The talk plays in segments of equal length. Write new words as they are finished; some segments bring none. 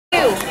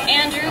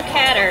Andrew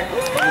Catter.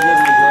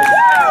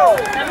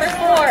 Number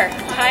 4,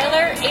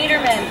 Tyler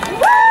Aderman.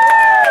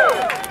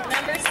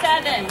 Number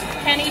 7,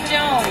 Kenny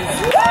Jones.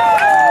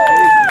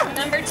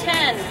 Number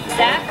 10,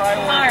 Zach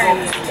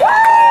Harms.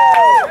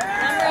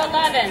 Number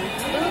 11,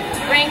 Luke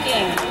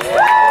Ranking.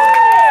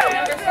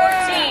 Number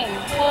 14,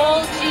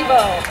 Cole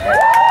Gibo.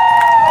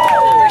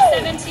 Number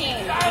 17,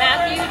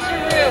 Matthew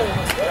Giroux.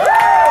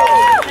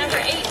 Number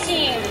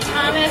 18,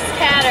 Thomas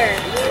Catter.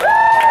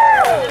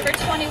 Number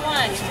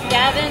 21,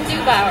 Gavin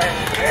Dubauer.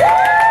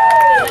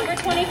 Number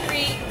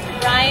 23,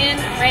 Ryan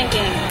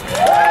Ranking.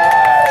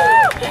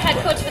 The head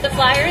coach for the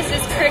Flyers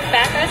is Kirk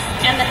Backus,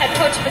 and the head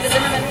coach for the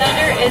Zimmerman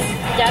Thunder is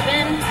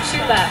Devin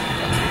Chuba.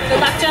 Good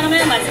luck,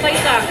 gentlemen. Let's play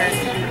soccer.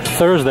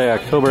 Thursday,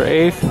 October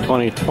 8th,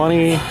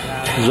 2020,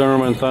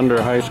 Zimmerman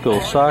Thunder High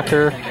School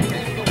Soccer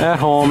at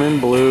home in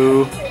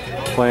blue,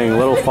 playing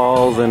Little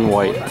Falls in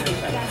white.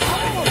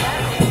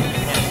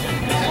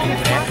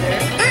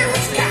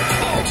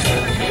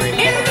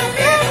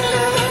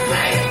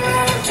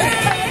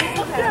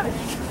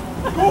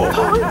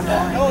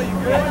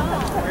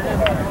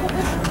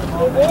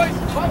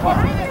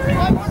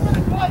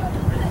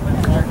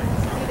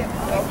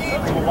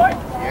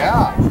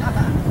 Yeah.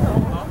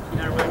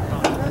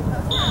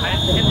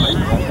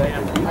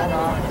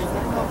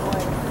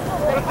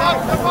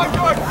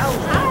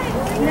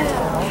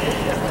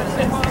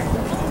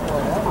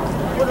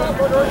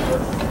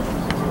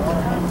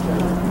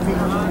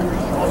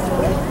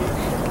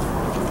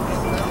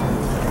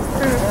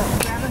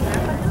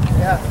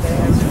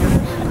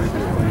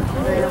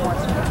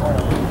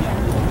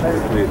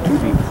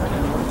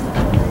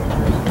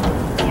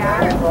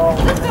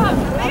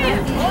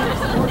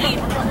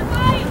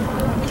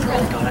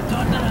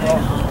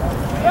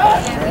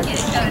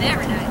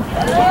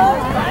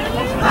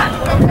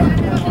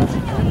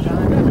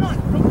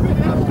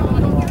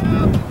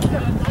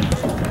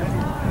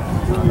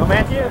 Go,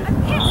 Matthew.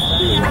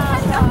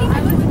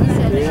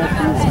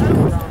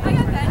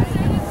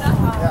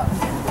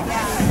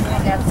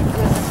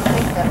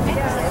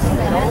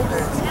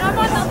 I'm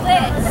on the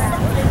list.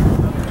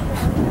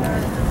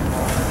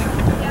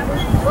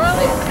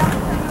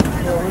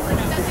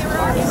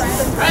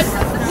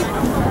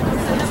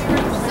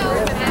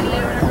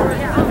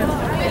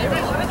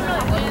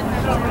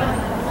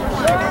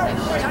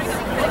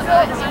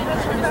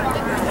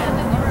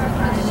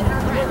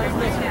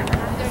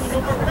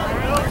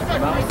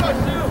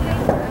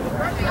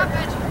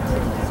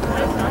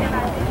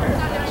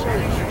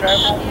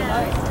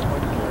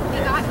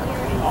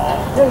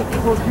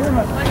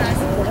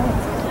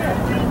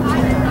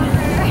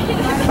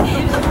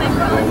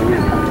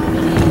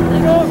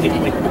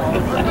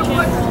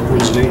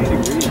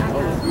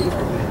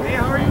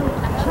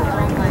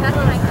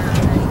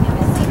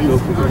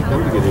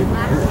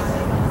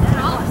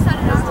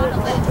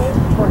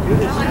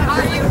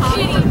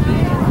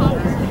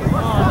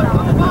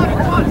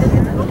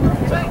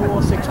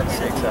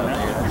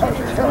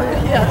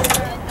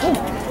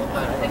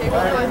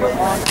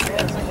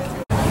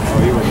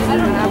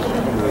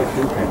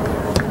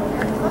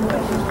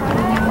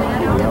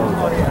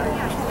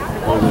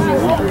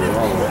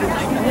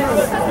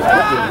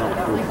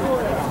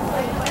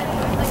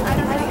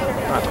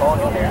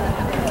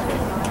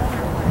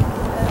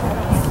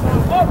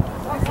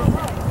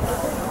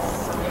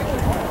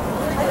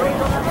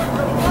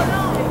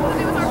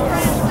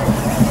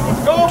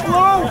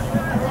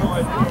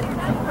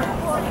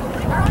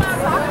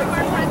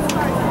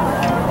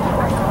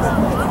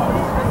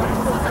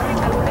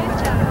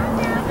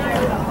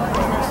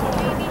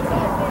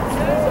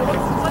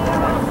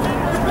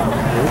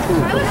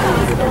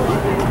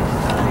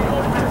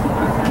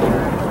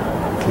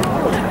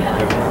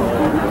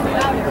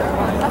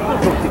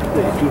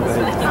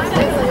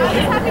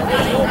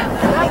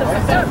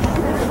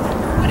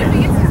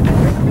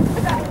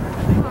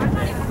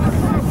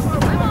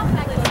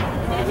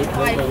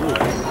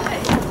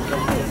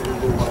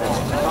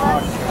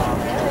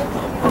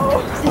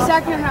 The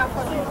second half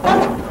was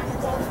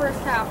the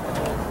first half.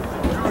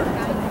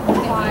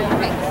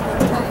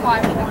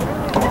 5.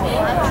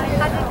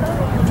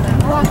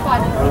 Lost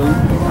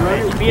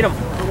 5. Beat him.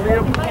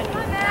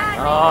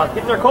 Oh,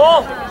 kids are cool.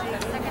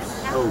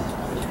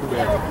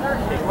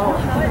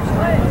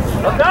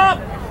 Look up.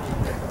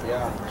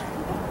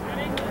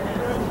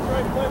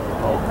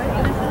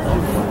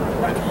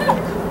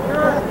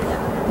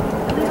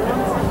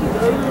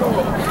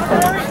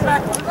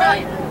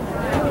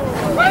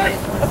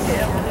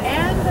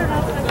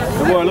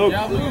 Come on, Luke.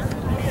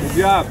 Good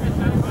job.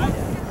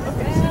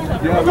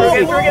 Get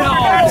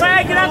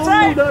outside. Get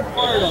outside.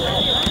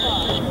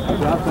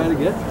 Outside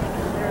again.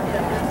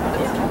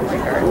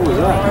 What was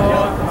that?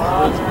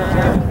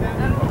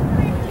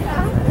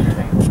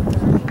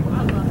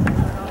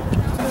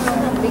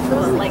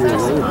 Like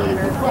just like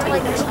but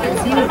like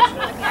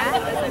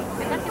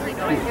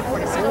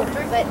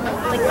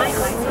my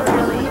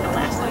really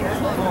last year.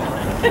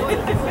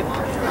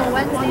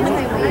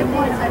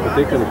 But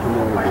they could have come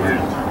over here.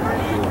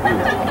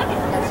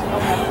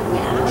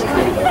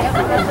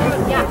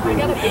 Yeah, I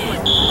got a big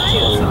one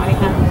too, so I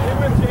have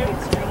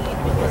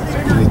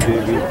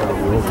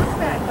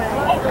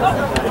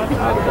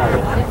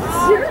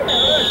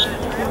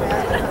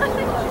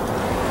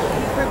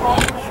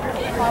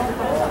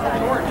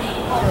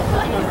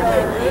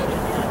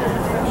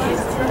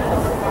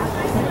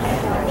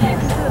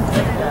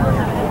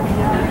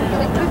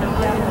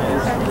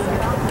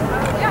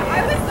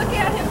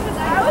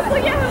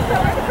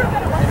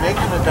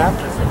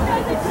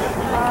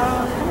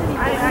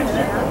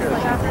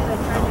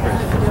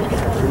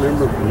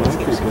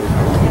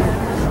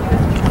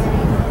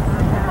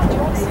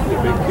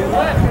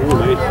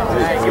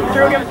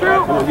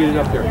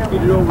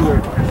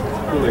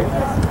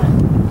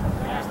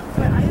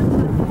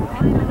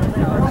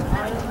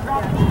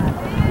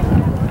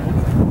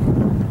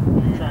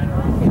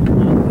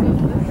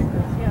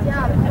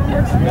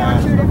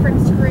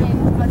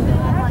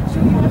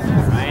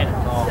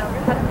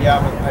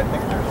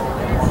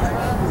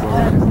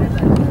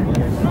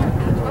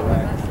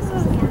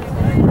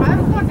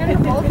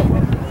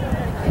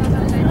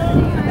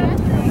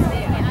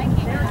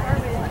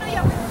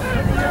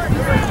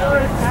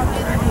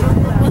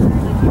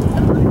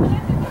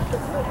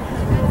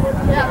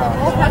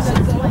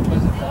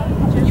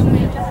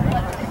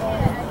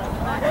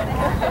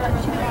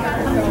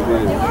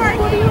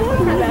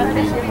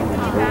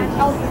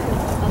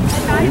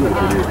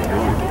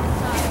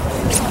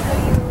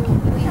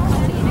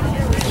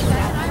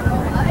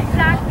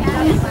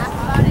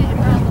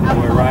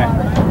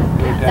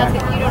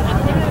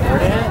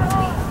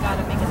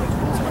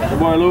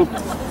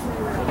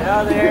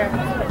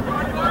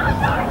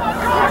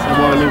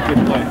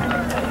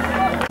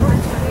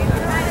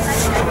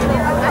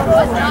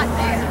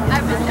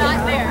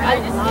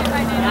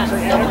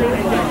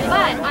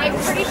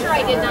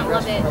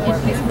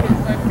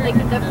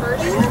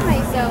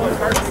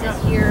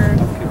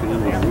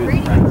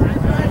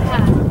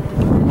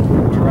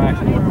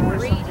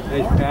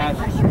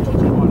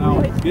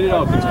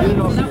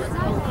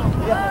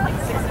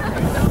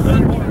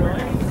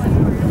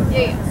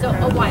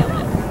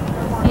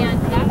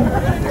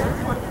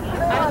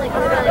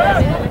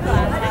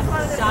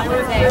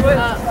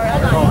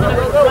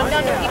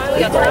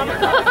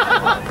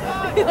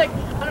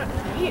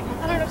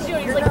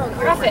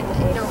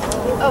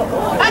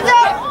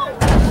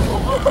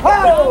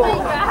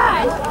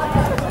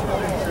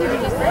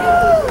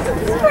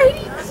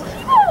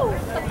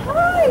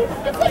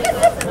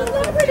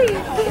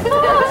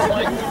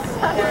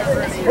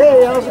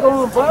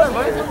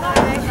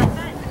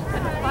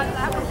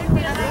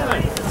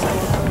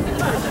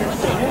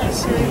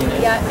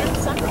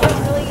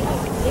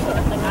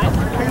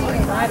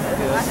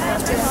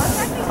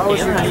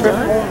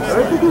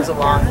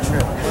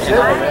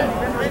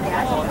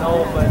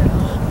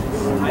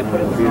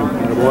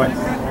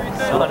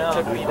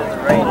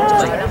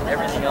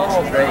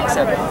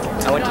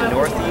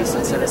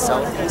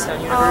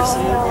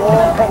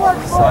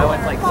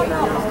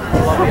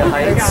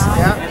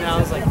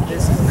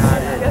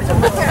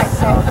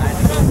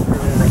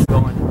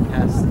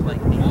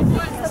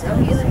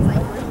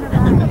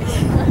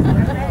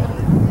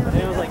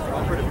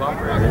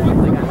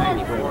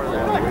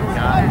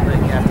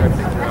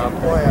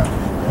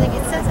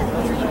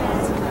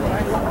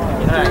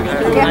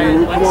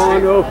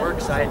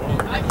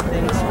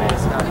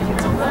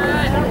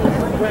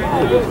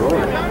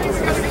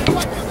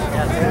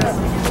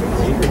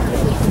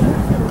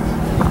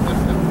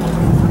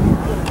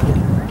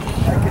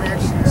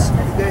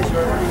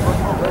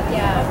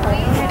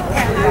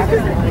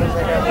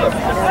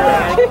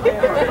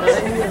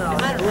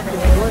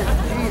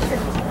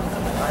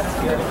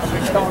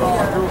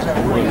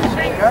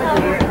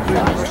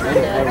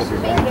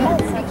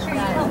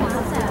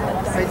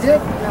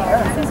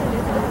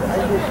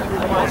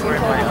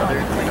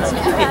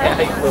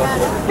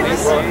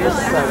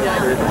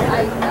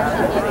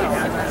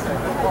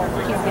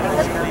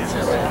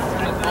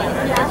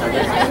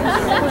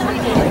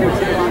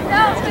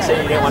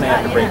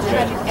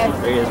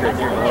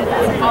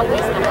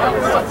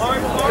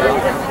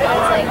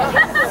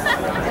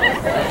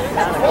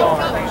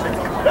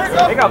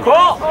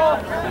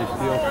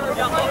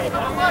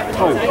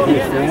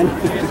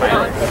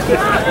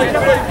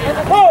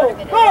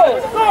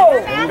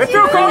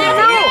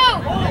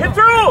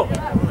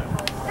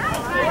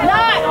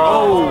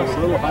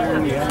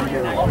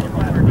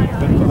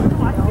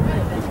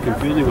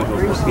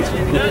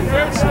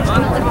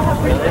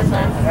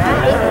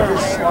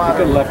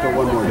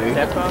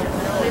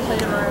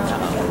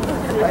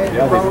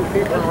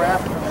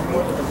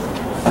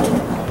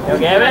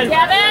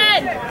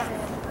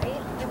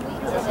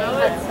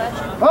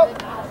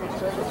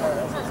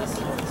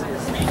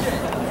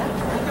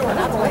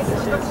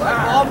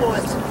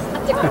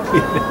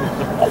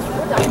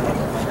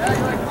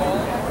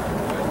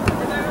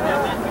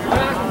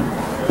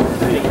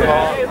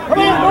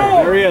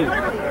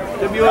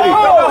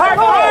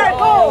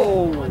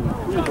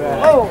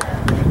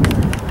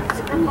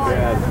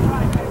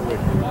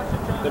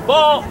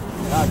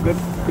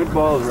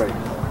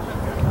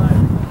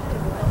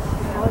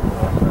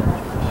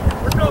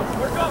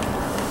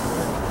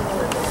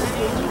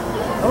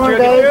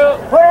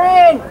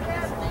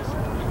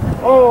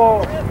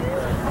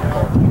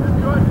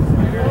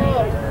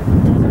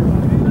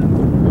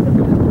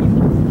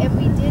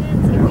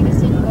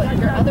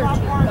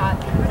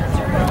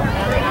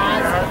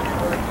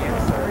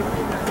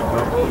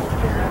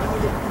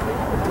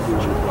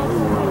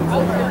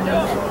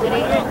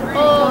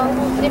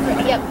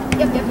different. Yep.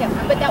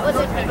 But that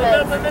wasn't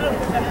because.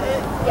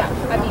 Yeah,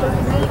 I mean,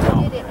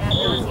 we did it at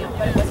nauseam,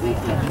 but it was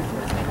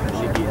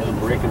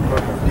breaking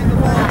perfect.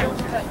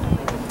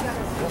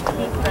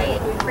 Right.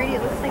 Brady,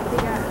 it looks like they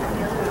got a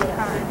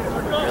car.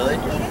 Really?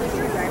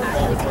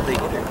 What they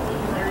get?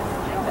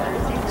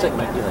 It's like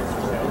might be like.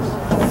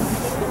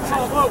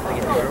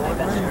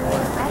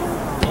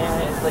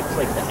 Yeah, it's like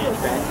the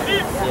hatchback.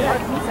 Yeah.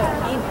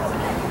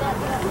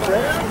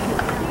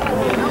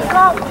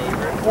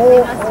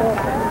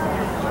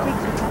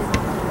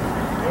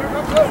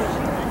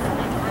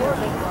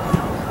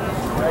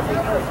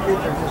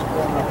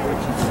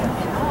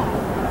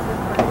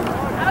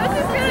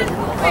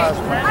 I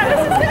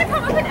was just gonna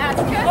come up and ask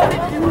you.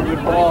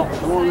 Good ball.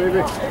 Come on,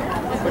 baby.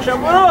 Push up,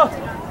 Blue.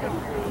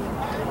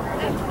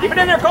 Keep it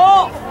in there,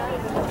 Cole.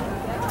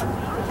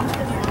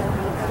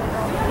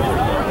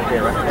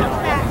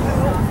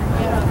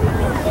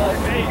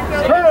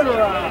 Turn it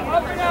around.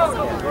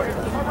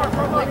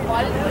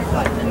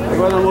 Stay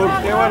with him, Luke.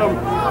 Stay with him.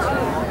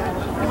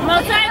 Come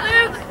outside,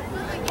 Luke.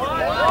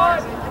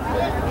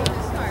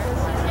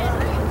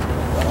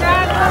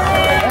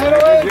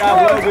 Good job,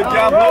 Blue. Good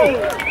job, Blue.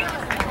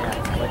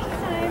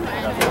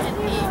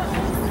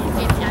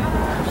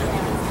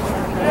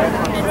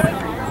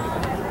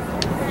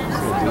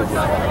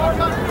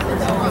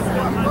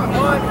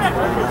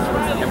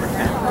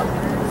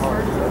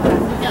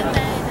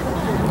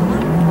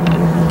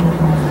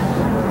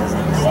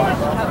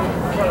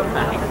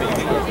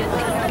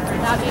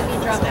 That made me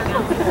drop my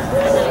mouth.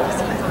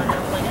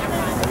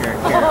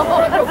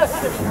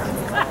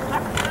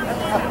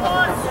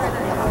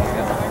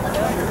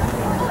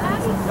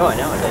 Oh, I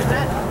know it is.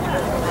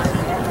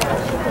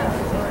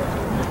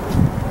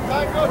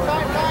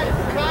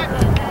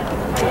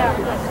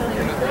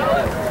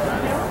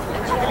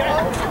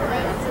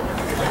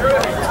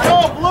 Go,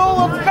 Blue,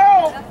 let's go!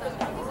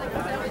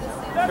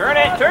 Turn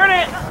it, turn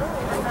it!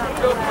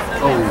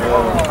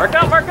 Mark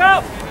up, mark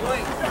up!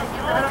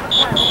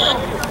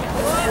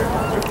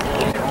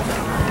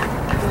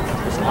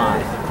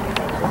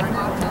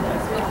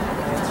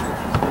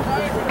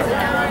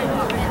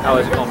 I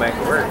was going back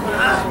to work.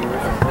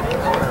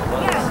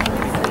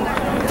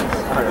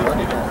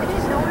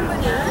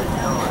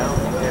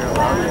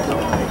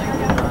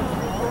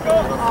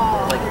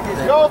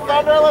 Go,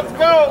 Thunder, let's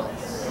go!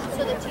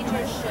 So the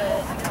teachers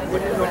should.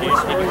 Did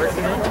you work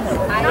today?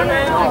 I don't know,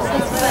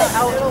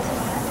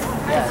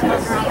 but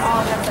we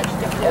all have such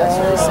different. Yeah,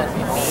 so they sent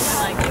me home.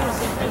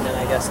 And then I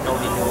guess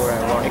nobody knew where I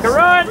was. Take a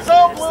run! Go,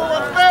 Blue,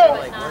 let's go!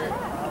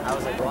 I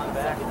was like, going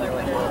back, and they're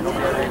like, well,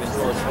 nobody ever even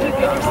told us what we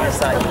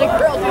decided.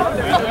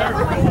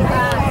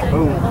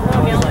 Boom.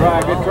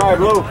 Good try,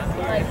 Blue.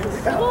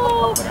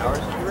 What hours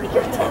did you work?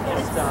 Just 9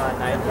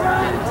 to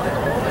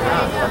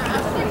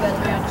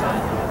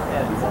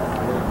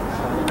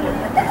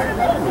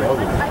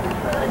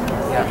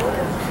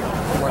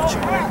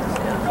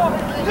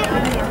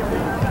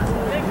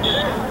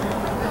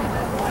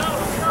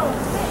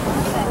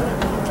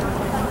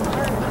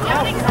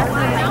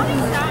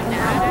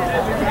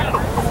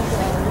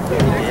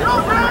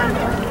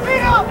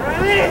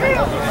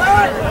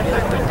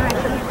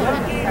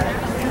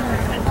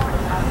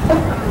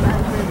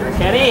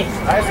Kenny!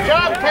 Nice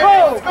job, Kenny!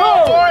 Let's go,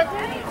 boy!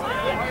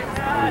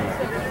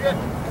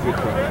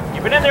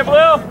 Keep it in there,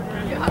 Blue!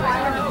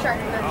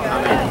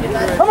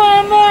 Come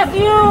on,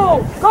 Matthew!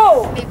 Go!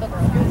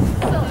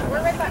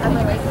 We're right back on the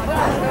way.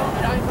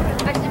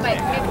 Actually, my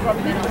Maple Grove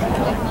middle.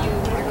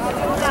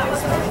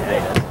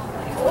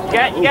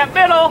 You got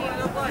middle!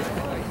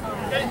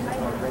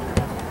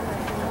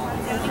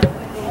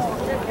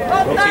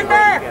 Up,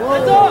 Thunder!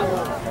 Let's go!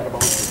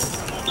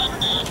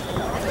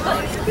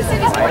 You said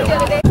it's more the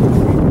other day.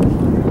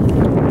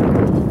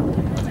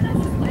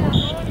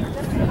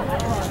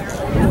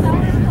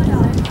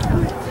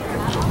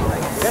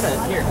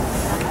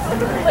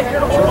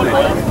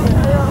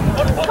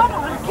 Come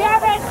on,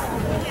 Kevin!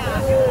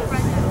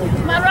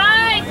 Come on,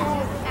 right.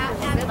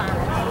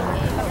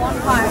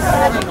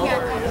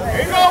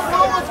 Here you go,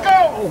 Blue, let's go!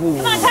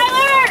 Come on,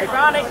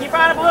 Tyler. Keep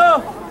on it, Blue!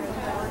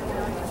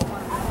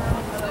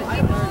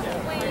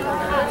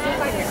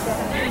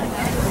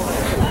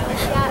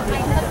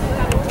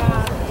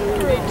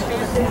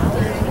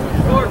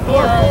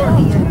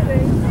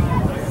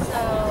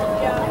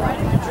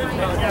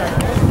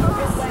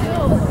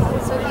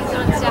 So he's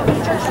on staff at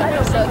church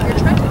center, so if you're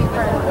trying to be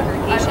part of the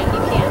congregation, you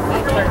can't be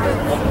part of the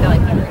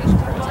congregation.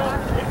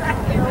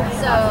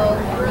 So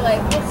we're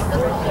like, what's the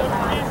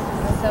difference?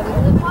 So we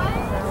live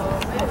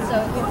so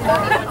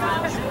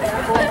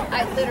I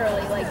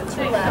literally like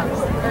 2 left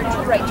or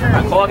 2 right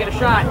turns. Cole, get a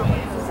shot.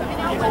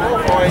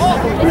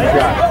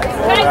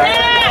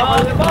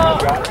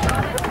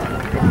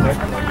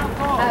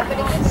 But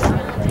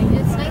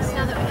it's nice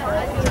now that we have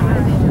that.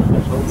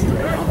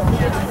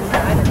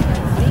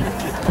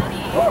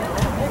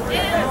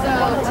 So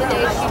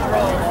today she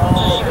drove.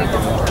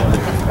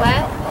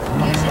 What?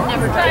 You should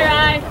never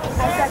drive.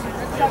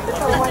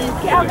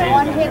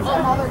 One hit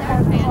another car.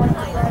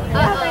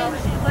 Uh-oh.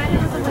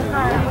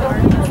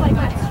 It's like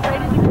went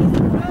straight into the.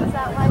 Was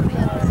that like?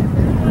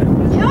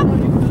 Yeah.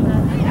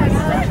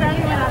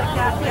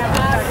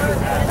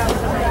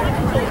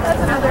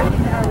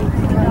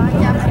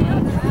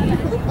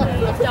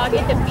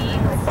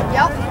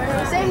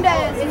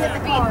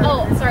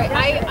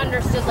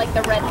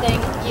 like the red thing,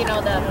 you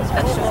know, the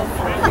vegetable.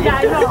 Yeah,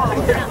 I know.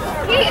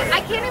 Hey, I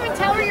can't even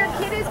tell where your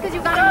kid is because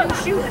you got him new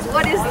shoes.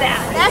 What is that?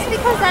 That's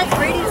because that's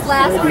Brady's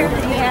last pair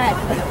that he had.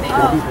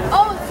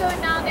 Oh, so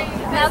now they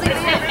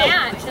can't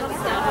match and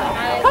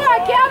stuff. Come on,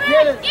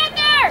 Kevin! Get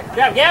there! Good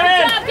job, Gavin!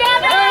 Good job,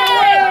 Kevin!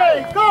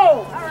 Hey,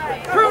 go!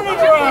 Turn it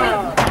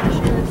around!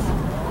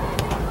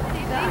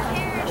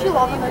 Come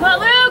on,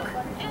 Luke!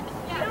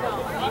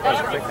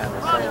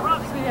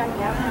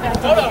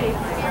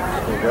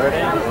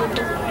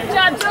 Good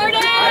job,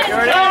 Jordan!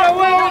 Jordan,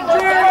 well,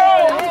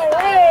 Jordan!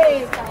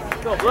 Hey!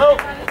 Let's go, Blue.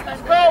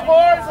 Let's go,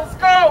 boys. Let's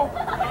go.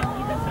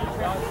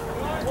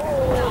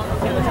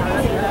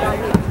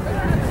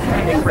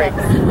 Take break. I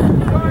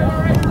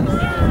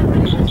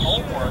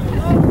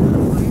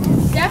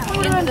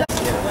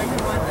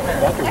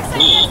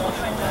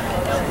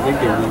think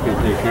they're going to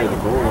take care of the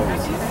goal.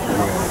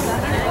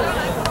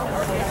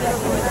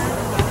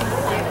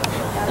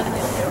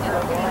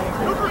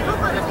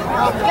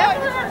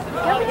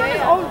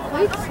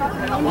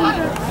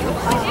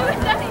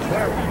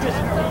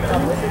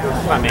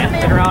 Come on, man.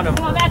 Get around him.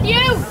 Come on, Matthew!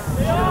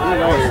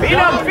 Feed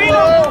him! Feed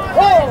him!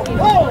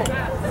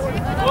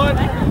 Good.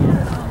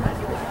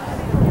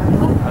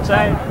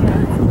 Outside.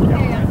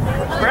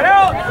 Spread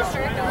out!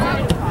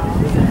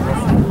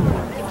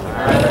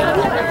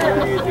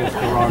 Just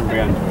the wrong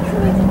bend.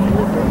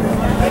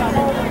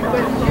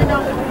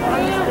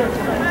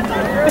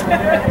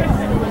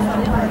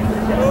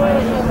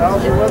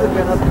 How's the weather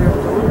been up here?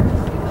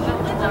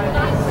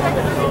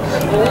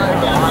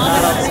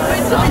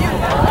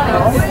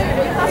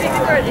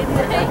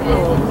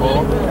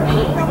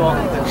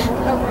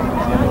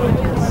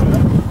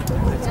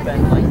 It's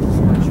been like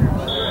winter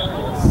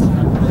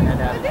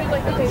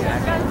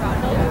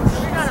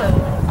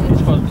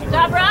Good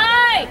job,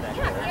 right!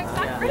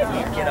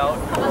 get out,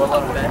 go a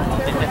little bit,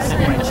 and then sit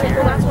in my chair.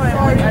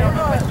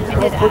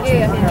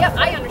 Yep, I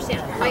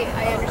understand. I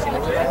understand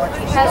what you're doing.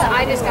 Because I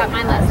just got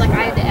mine last, like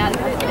I had to add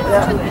 30 minutes to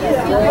it.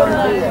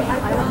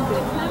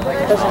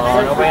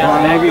 Nobody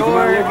on the back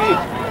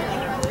door.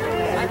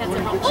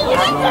 Yeah,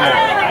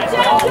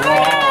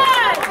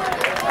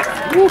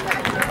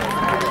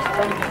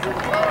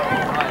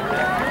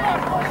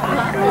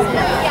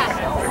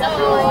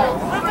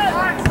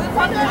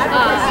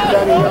 so,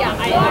 yeah,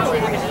 I actually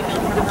have an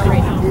email from her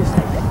right now.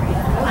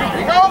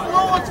 Go,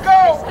 Blue, let's go!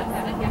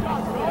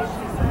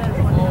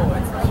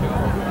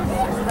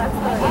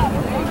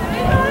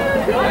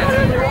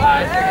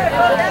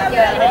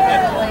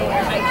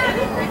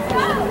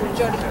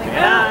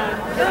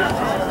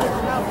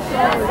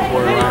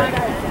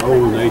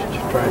 Oh, nice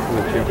try for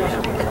the chip.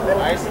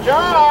 Nice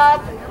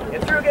job!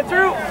 Get through, get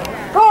through!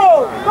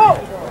 Go! Go!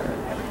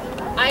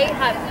 I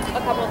have a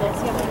couple of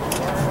those, yeah.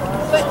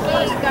 But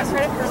he got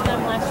credit for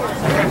them last year.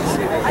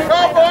 Go,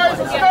 boys,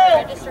 let's go!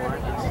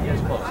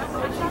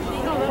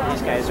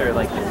 These guys are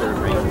like the third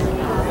rate.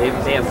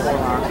 They have 4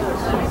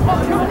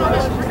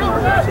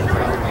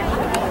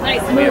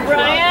 Nice move,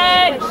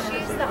 Brian!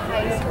 She's the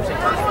highest.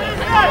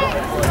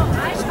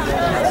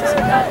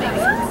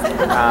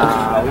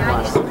 we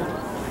want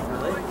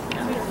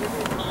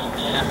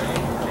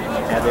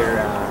yeah, they're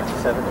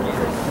 7 or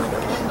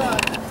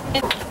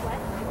 8.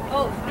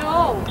 Oh, no!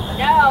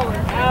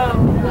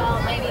 Well,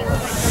 maybe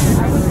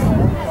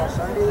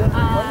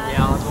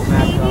Yeah, I'll go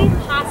back maybe up.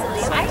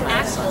 possibly. I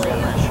actually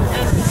am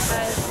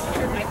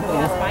I could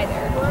pass by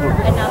there.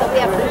 And now that we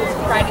have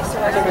Friday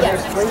stores,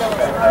 yes, I'm still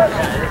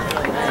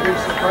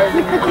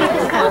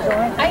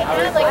I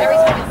add like every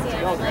time I see it,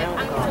 I'm like, I'm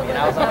And I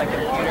was on my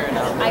computer and I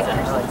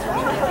understood.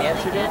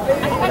 Answered it.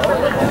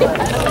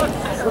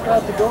 Look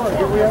out the door.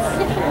 Here we are.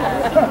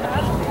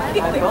 I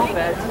felt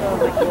bad too. I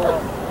was like,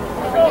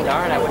 well,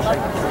 darn, I wish I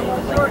could say,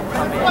 like,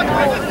 come in.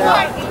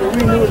 We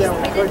knew that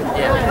we couldn't.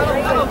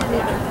 Yeah.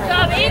 Good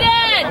job,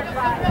 Eden!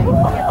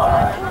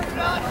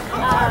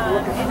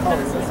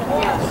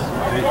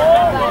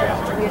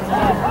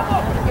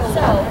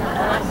 So,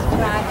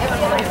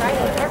 every other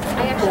Friday, I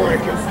actually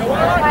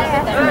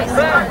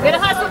Good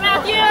hustle,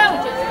 Matthew!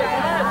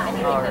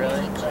 Oh,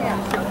 really?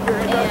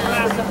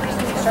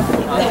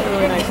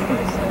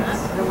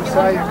 So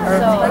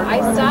I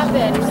stop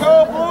in.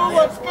 Go, Blue,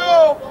 let's go!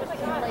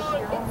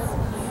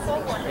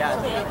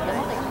 Yeah. We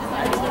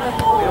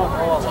don't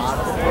know a lot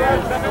of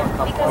players. We know a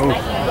couple.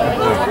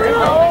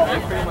 They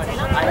pretty much, I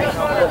don't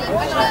know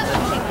which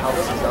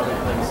helps these other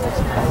places.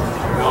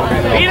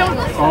 Beat him!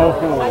 Oh,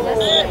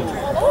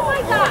 Oh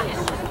my gosh!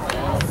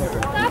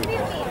 Stop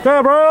being mean.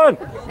 come on!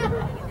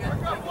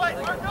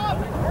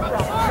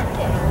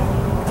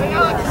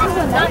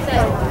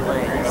 Nothing.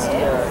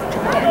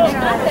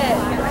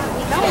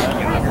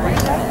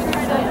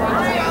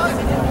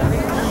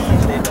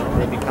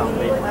 They become,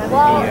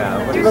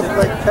 what It is looked it?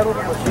 like pedal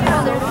pushing.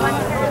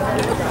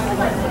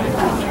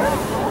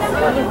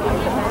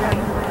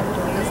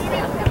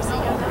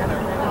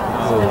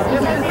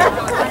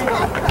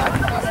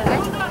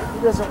 He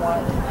doesn't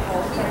want it.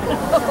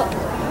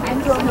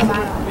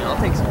 I'll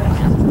take some.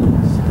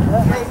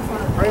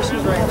 Price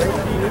is right.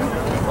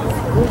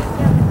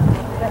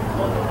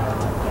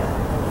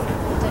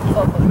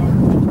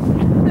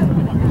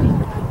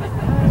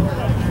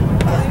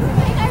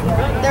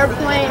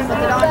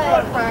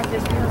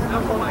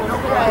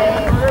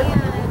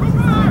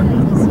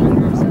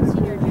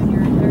 Senior,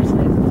 junior, there's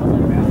like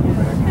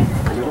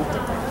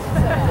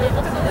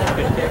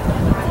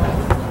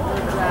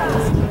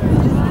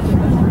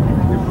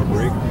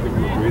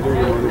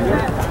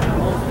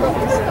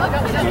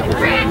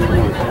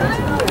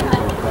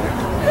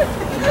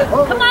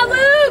Come on,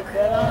 Luke!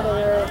 Get out of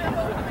there.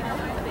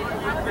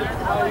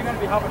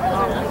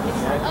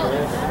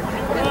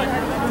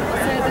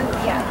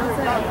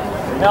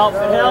 Help,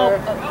 help.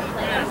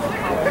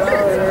 Get out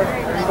of there.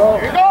 Go.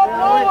 Here you go,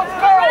 Blue. Let's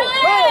go.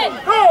 Ryan!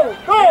 Go.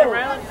 Go. Here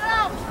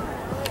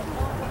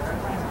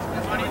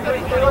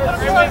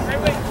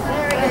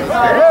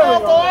we go,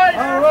 boys.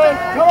 All right,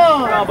 come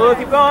on. Come on, Blue,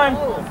 keep going.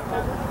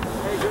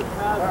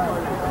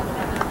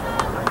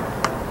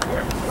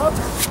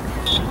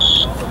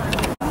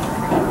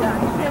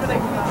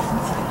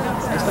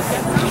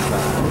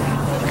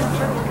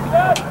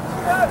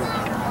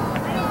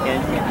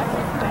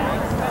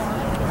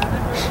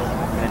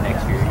 And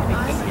next year, you think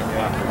you can get there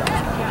after that?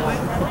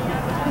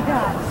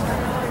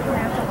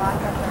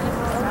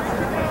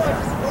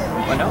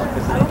 Well, no,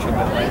 because it should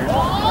go later.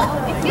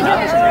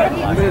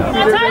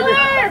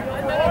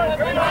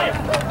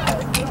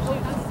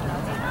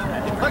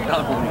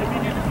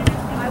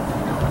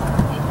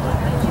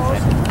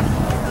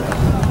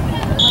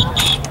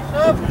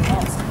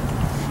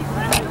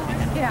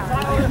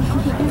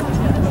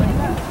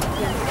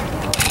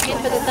 in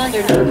for the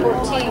Thunder, number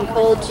 14,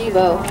 Cole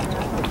Gibo.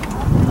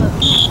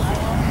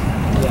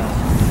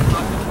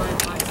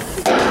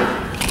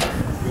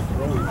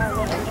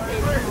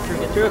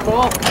 Get through it,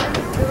 Cole.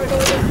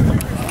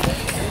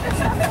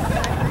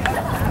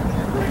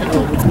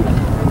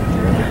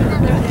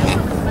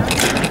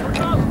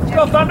 Let's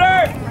go,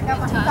 Thunder!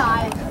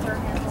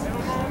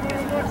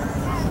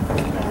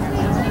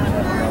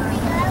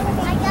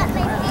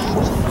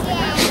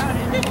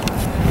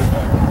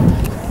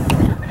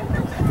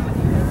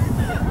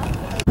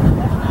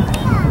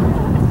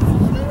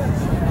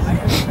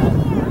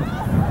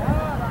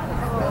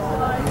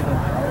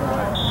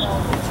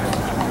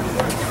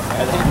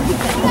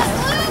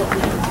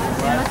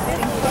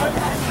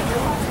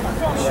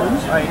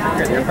 Alright, you're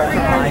good. You're probably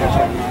fine.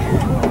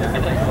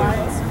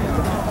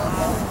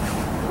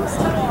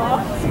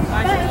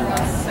 Bye,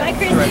 Right,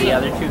 Christy. the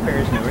other two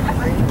pairs newer.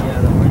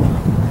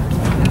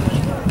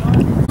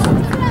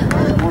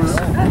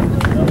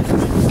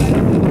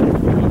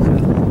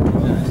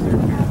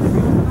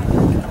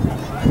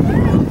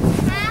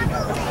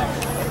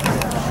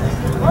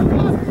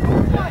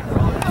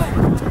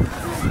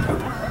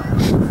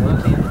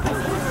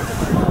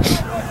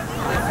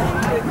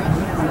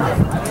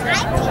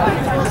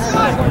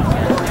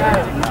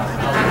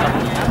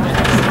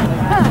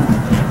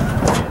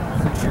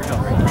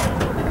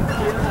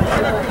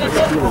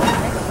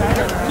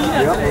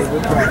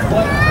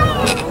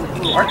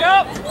 Work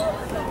up!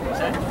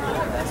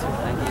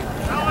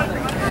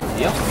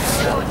 Yep.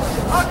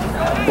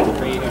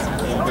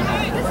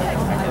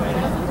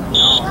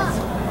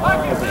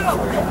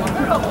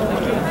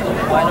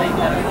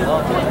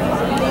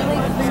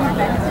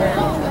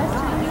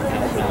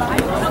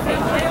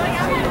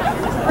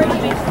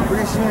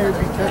 Pretty soon you'll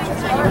be touching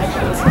some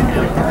questions.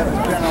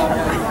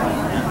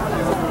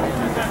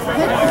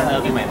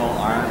 That'll be my whole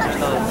arm.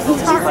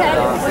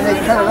 When they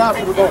cut it off,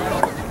 it'll go.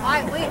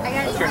 Wait, I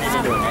got Turn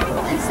into doing it.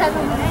 instead of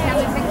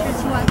family pictures,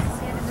 he wants to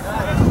stand in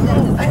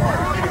the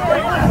front.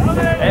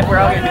 Hey, we're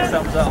all gonna do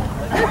thumbs up.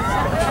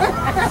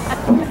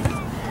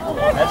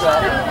 That's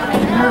all.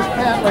 Here's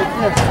Pat like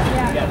this.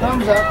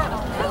 Thumbs up.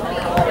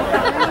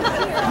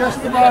 Just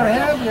about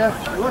have you.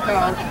 Look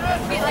out.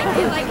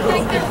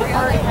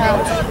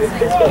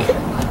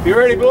 Be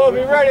ready, Blue. Be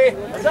ready.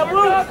 What's up,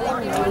 Blue?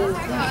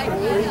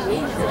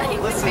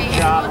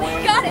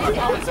 Got it.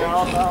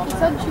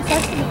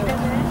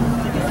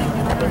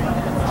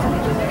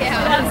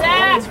 Come,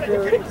 Zach!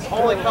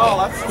 Holy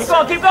cow, that's Keep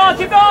going, keep going,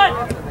 keep going!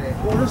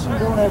 Well, this one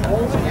don't have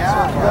holes in it.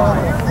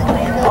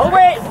 All the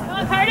way! Come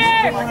on,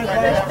 Carter!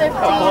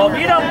 Oh,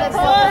 beat him!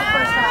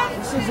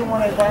 This is the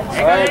one I bought.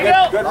 There you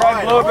go! good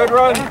run, Blue. Good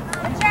run.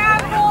 Good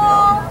job,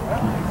 Cole.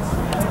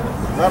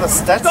 Is that a Let's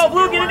Stetson? go,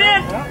 Blue, get it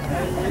in!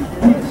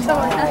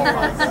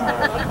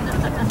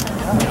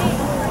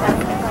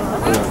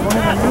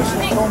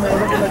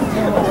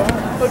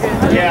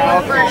 Yeah,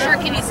 okay. For sure,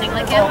 can you sing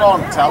like him?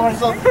 Hold on, tell him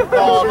something.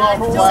 No,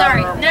 no,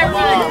 Sorry, never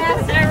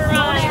mind. Never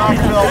mind. I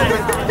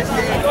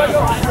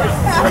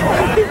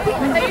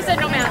thought you said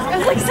no mask. I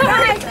was like,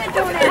 sorry, I said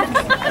don't ask.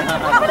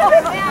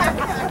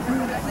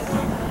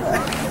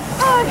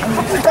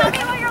 Tell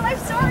me about your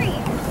life story.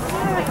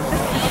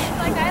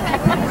 Like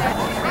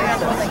I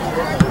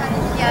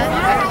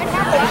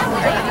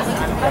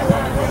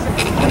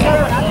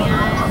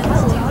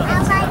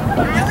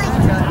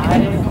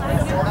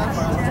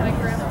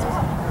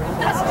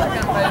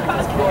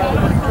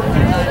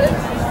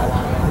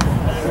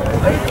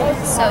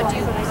So do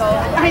you go?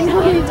 I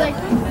know, he's like,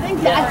 I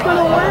think that's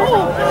gonna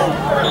work.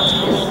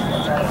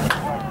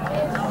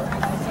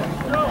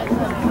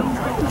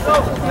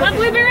 Come on,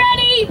 Blue, be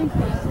ready!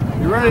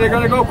 You ready? They're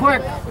gonna go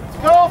quick. Let's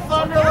go,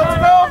 Thunder. Let's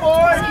go,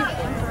 boys.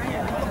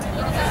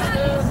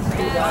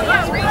 on,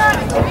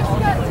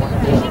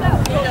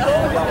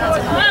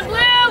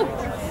 Blue!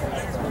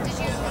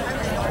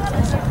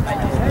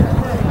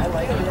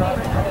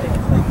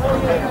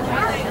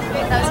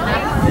 That was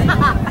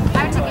enough. I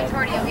would take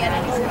Concordia. We had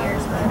any 2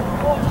 years. We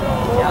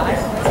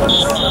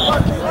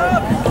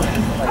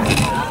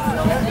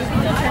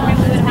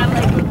would have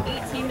like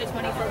 18 to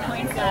 24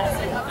 points last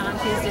on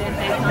Tuesday and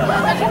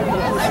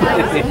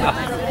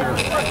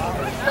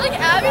Like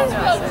Abby's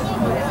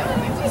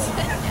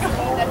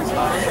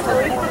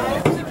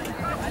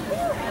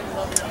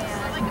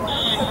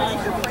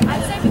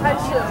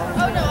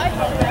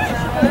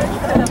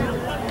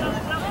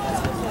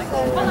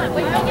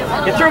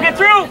Get through, get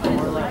through!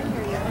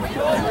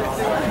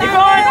 Keep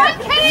going!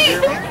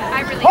 I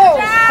really Go!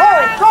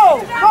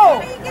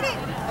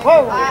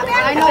 I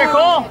Get know. there,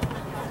 Cole!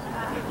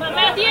 Come on,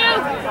 Matthew!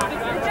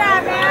 Good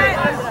job, man.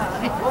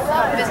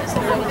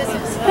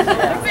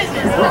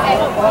 Business.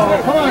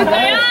 Oh, come on, Stay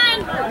guys. on!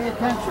 Pay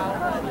attention.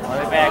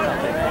 Right back.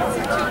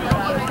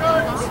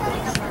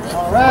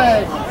 All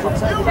right.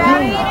 Looks like a team.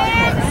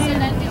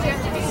 And then did you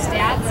have to do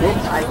stats?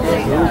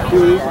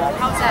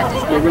 How's that?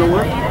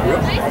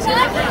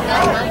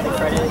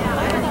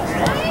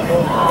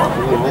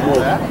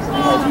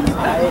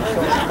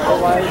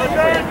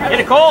 Get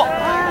it, Cole!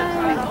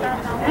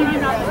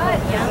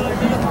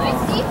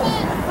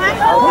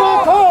 Come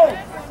on, Cole.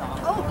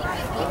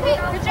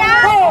 Good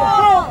job.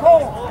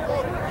 Cole.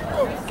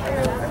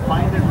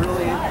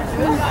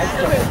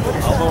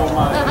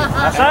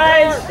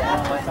 Offside!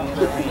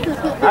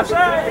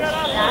 Offside!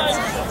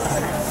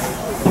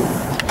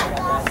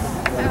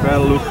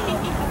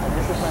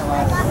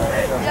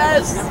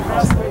 Yes.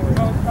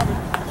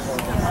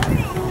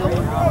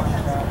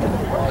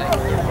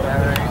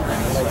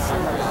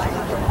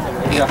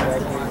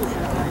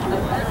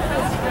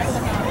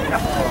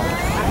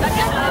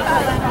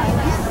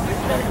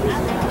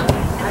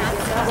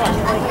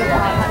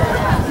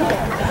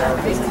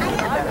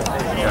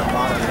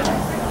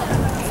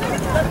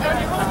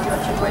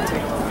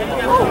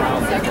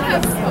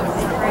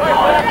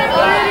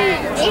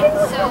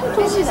 So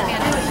this is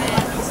Spanish.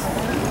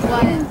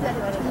 What?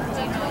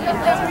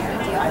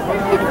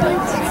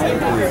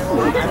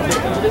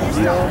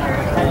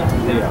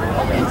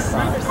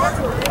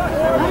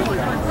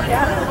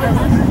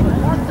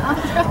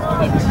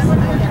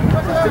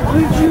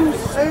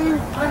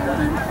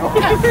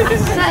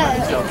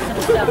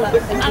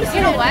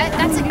 You know what?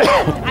 That's a gift.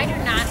 I do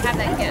not have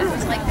that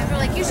gift. Like people are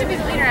like, you should be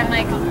the leader. I'm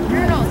like,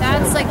 no,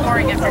 that's like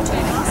boring after 2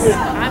 weeks.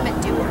 I'm a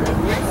doer.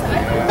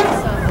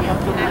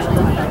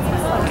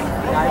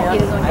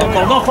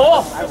 Go,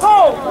 Cole!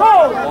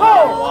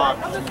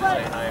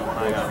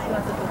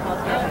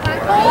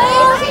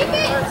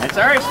 That's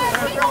ours.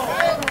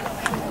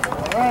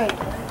 All right.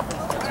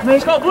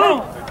 Let's go,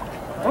 Blue!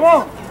 Come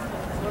on.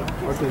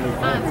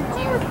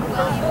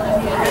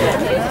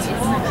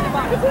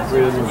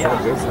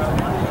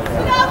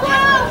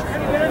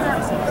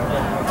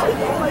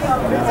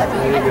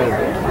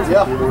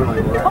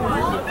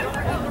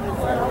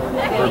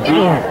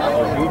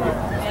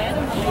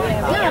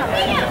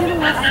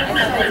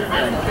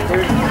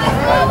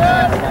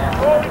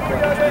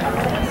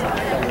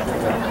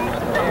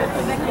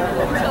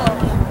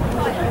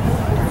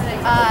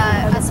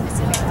 A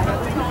specific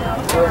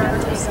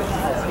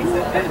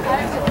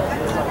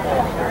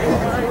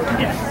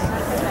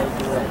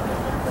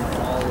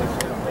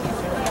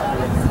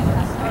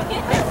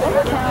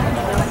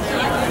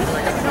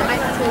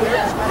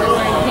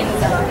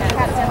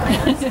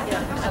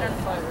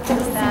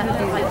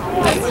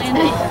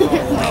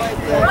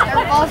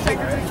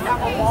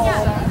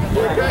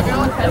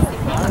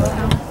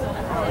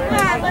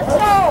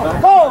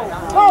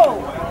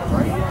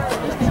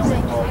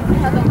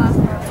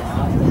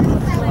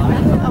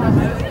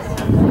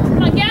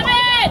Come on, Gavin!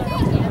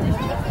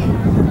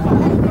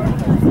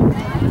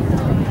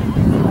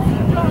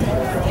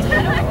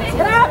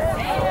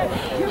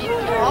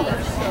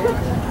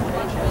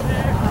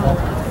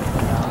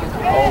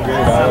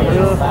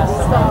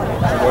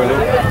 I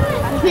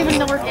don't even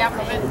know where the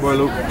apple is. Good boy,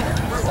 Luke.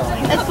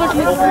 It's supposed to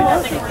be the word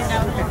that's taken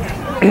down.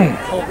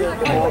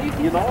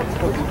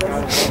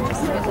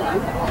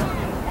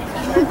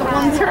 The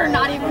ones that are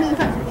not even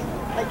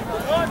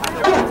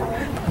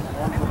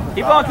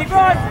Keep on, keep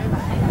on!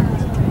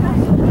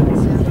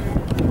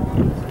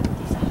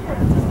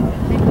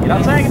 Get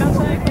outside, get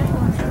outside!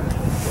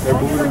 They're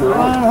moving him Come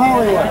around. on,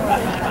 Hollywood.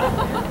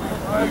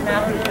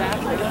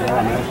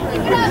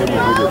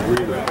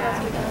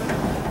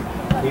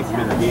 He's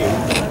been a game.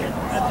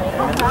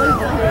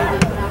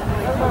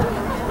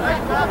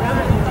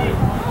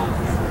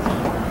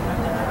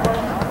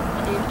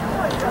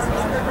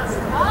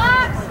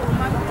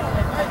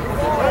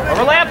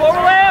 Overlap,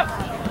 overlap!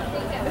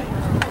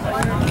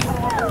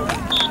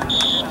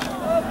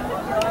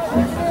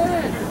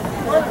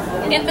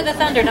 In for the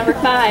Thunder, number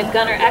 5,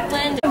 Gunnar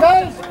Eklund.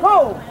 Guys,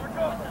 go.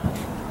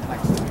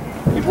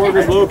 Keep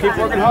working, Blue. Keep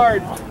working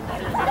hard.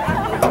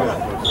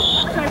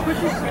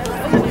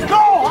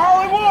 Go,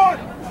 Hollywood.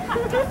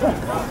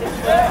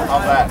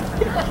 How's that? It's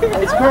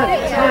good. It's good.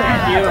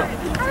 Thank you.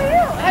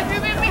 Have you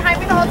been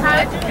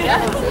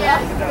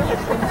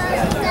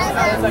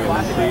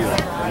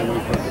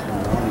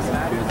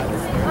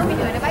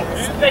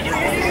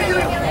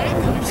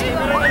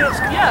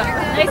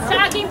Yeah. Nice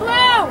talking, Blue.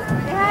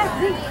 Yeah, I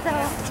think so.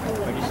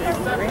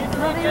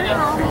 Well, they were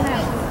all in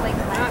it, like,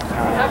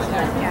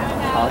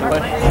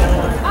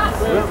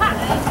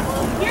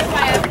 Here's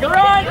my good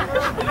run.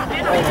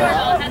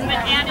 Individual has been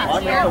added to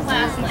your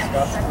class list.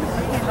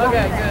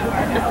 Okay, good.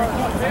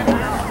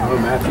 Oh,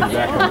 Matthew's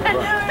back on the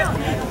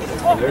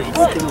front. There's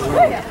Clifton as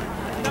well.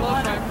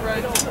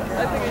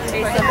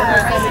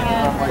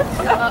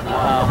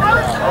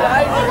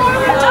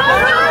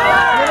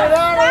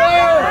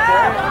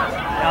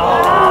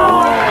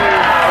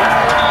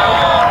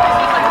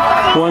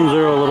 One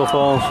 0 Little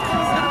Falls.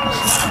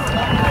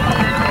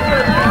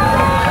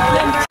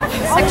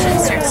 Section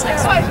starts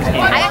next week.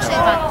 I actually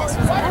thought this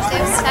was Thursday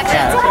was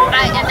sections,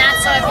 and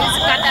that's so I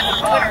got that from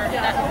Twitter.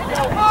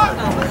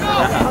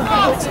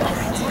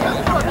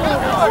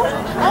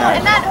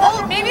 And then,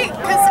 maybe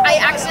because I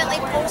accidentally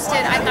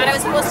posted, I thought I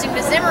was posting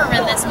to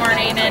Zimmerman this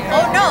morning, and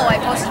oh no, I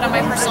posted on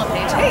my personal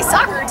page, hey,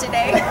 soccer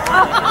today.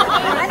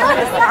 I know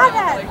I saw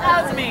that.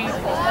 That was me.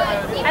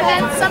 And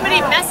then somebody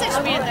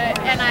messaged me,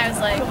 and I was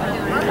like,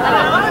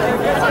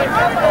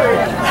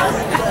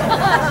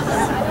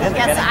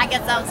 I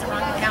guess that was the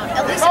wrong account.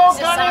 At least it was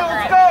just soccer.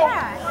 Let's go!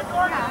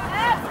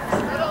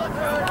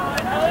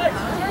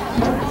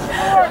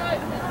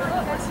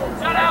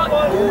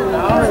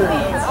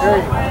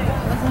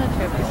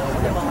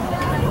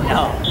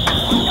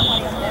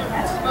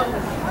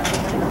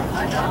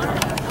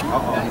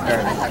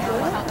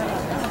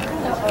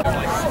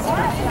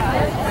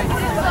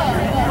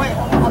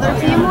 Other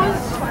team was?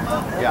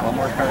 Yeah, one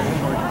more card.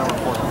 Number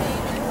 4.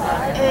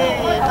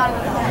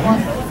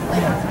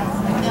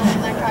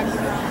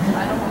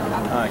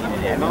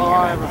 No, I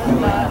have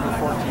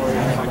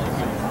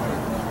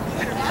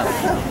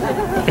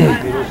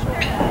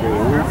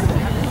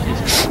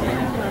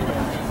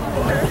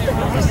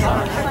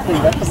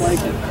That's the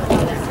blanket.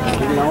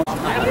 You know?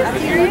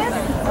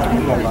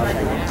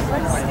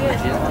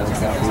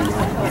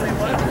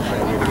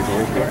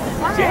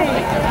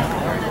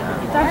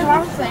 That's what I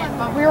was saying,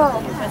 but we were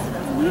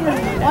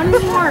one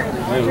more.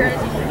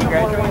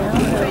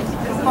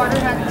 Carter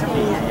had to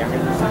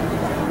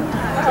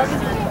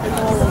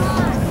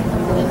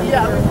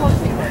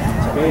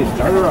Okay,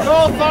 start her up. Go,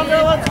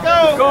 Thunder, let's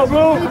go! Go,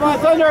 Blue! Come on,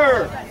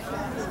 Thunder!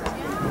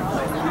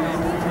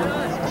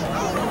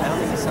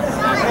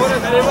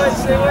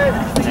 Stay away.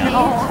 Good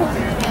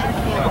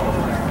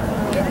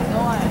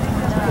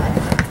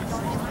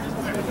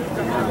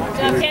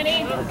job, Kenny.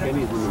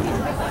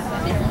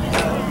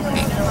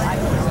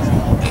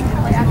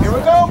 Here we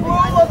go,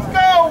 Blue, let's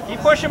go! Keep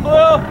pushing,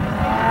 Blue!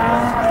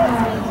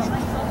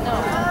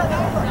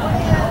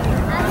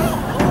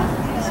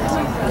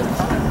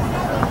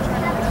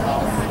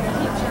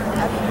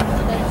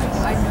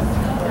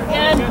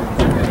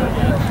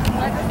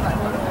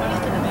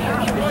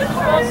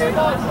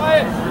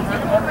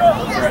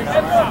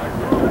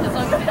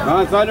 Come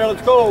on, Thunder,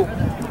 let's go! Get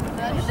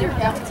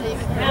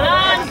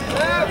on.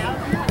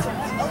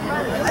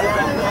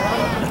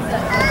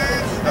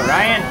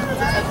 Ryan!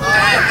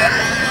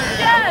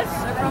 Yes.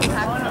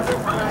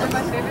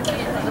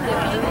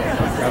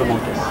 Got him on.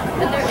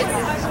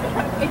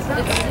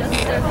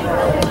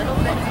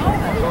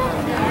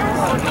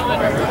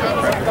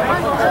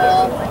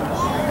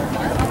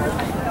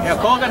 Yeah,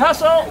 Cole, good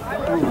hustle!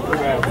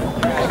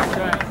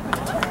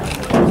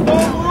 Let's go,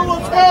 Blue,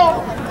 let's go!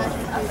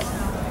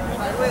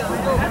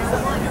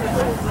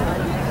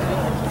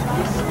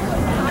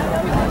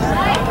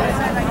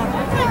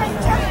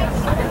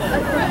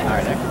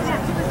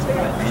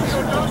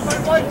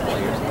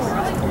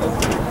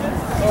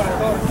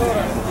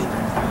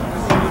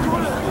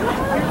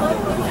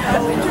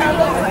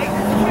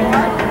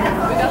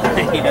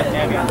 He doesn't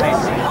have your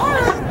face.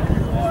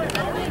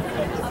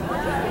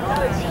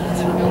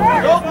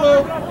 Go,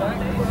 Blue!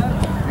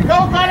 Go,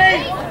 Gunny!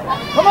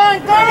 Come on,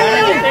 Gunny!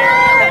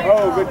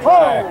 Oh, good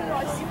try.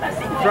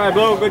 Good try,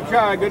 Blue. Good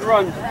try. Good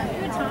run.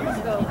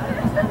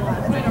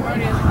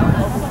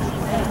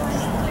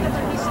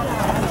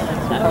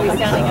 Always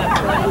standing up.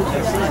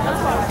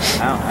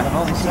 I've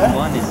only seen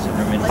one in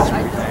Zimmerman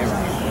retiring.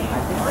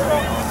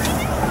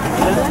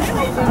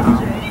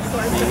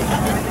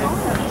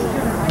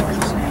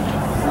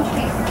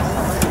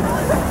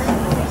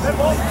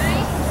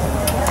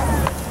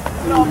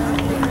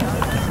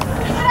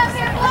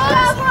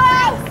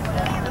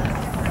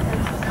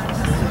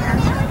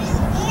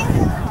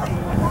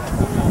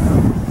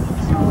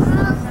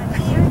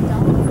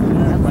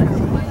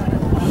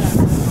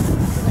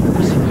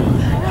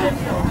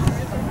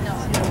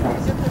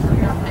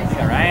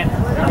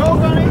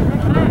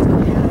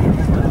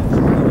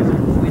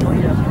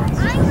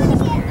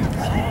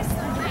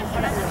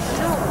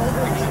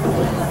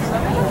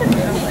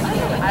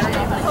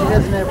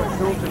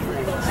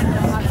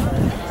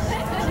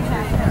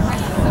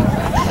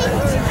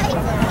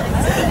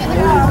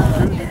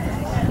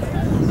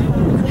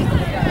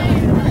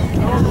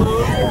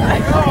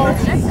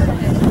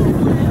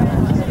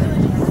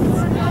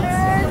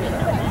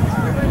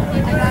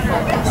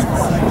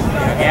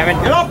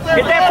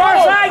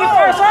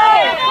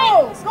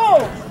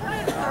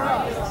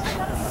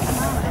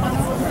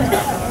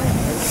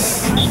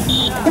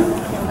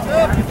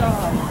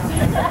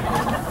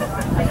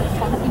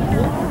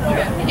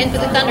 And for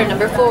the Thunder,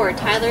 number 4,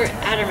 Tyler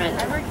Adderman.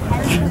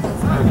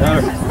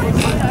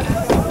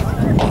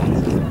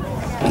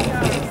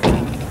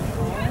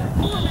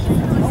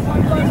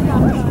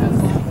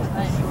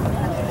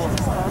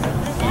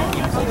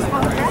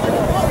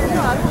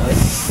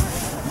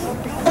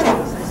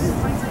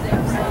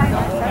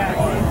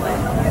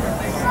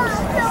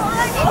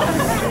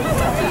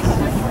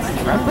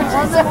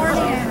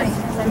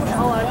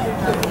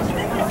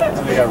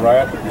 They got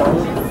riot.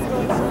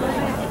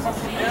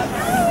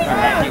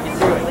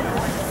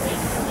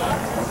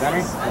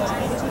 Sammy?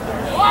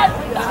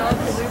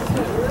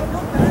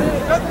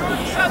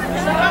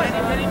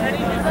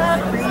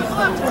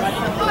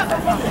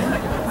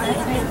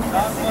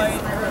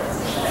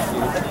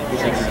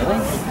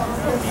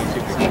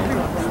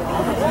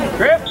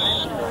 Grip.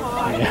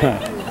 Yeah.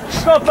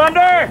 Let's go,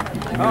 Thunder.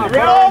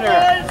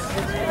 There.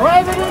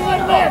 Drive it in the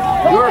net.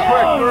 You're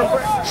quick, you're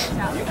quick.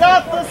 You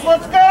got this.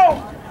 Let's go.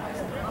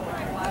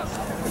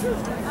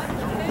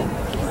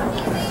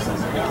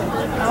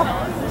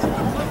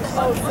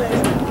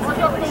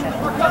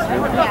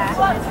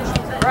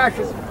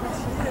 Practice.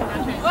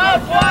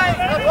 Left, right.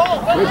 Good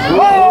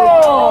Oh!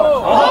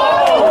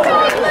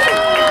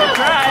 move. Good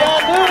try.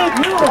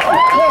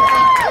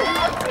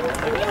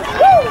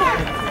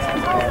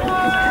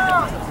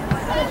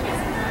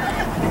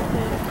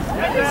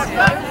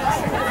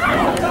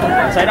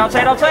 Outside,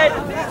 outside, outside.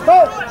 Go!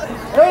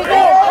 There you go!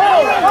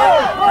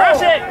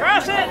 Cross it,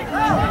 cross it.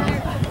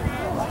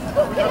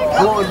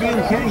 Come on, again,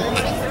 Kenny.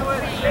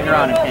 Get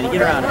around him, Kenny.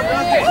 Get around him.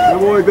 Good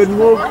boy, good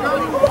move.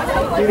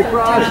 See the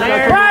cross.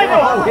 There.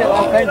 Oh, we have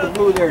all kinds of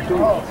blue there, too.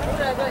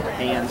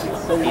 Hands.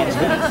 Hands.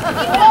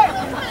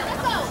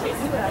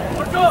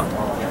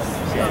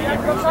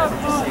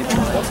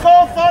 Let's go,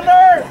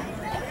 Thunder.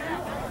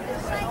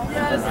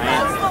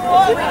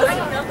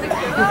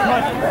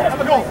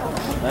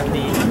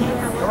 Lefty.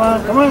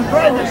 Come on,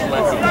 Fred.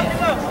 Lefty.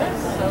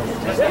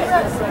 He's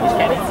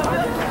Kenny.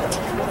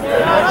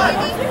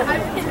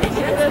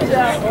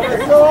 There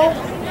you go.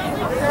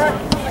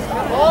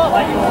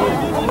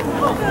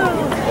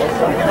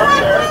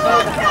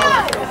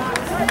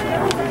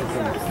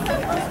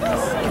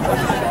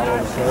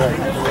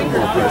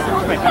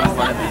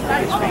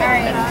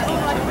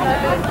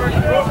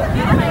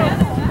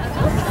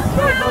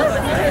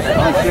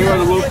 Stay on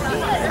the move.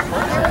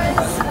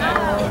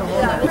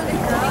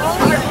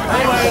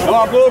 Come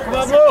on, Blue. Come on,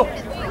 Blue.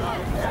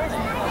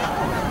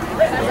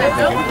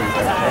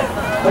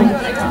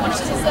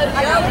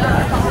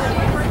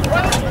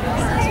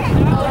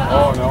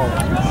 Oh, no.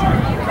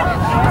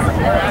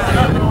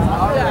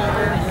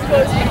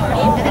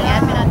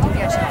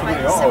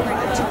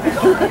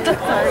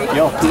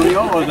 Yo,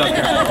 Julio was up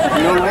there.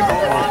 You don't like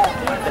that one?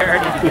 They're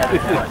already together.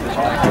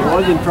 He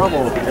was in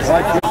trouble.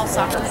 All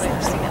soccer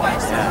players together.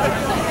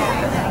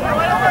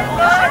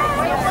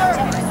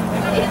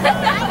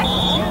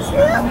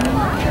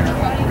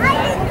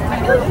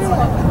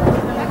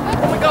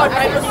 Oh my god,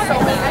 mine was so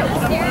bad.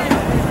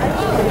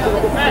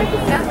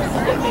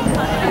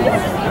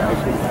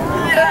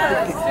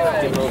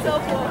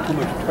 Too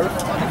much turf.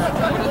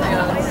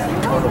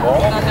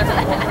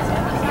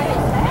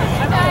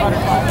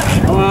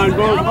 Come on,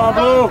 Blue. Come on,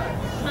 Blue.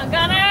 Come on,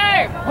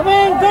 Gunner! Come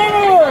on,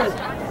 Gunner.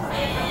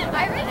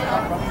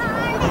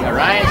 All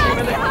right.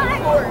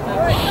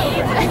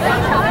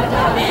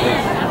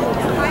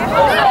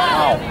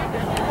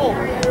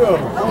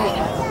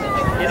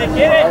 Get it,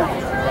 get it.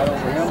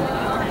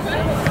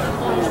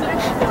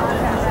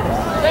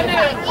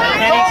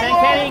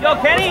 Kenny, go,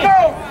 Kenny. Go.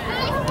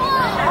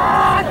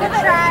 Good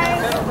try.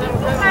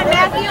 Come on,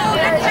 Matthew.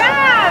 Good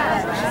job.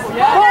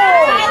 Go.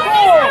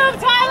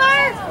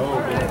 Tyler.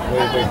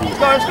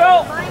 Let's go.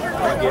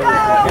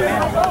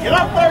 Get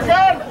up there,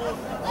 Gun.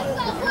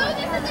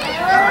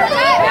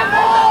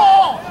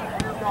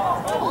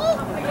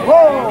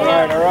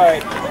 All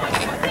right.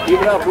 Keep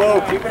it up, Blue.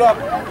 Keep it up.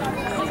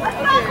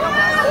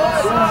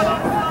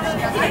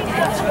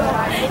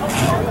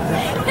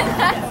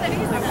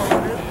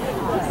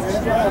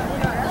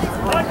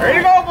 There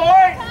you go,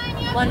 boy.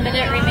 1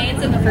 minute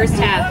remains in the first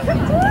half. Go.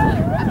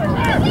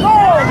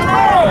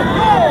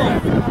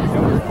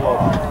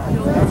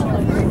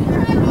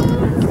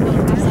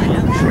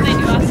 Can I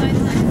do offsides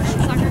in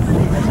soccer?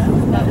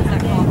 What was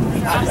that called?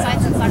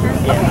 Offsides in soccer?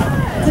 Yeah.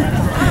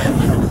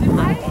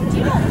 Do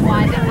you know why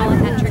they call it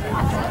head trick and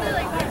head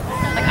slip?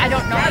 Like, I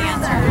don't know the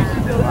answer.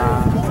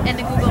 And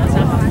the Google is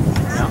not.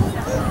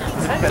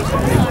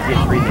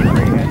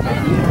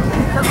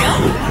 For real?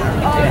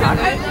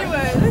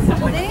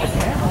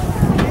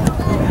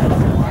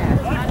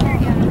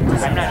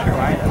 I'm not sure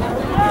why.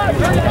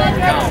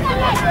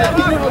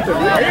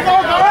 There you go,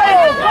 go.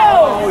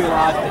 Oh, you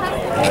lost it.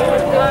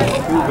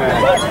 Too bad.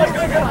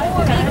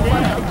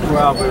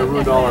 Well, but it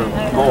ruined all our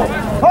goal.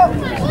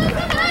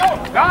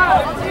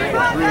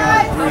 3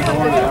 on 3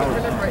 going down.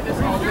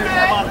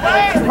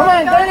 Come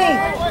on, Benny.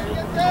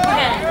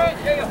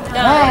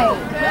 9,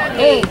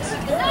 8,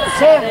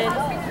 7,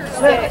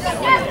 6,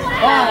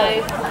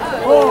 5,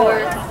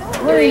 4,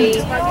 3,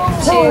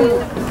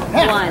 2,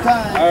 All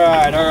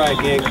right,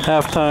 Gig.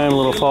 Halftime,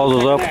 Little Falls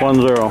is up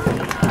 1-0.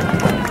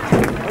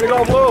 Way to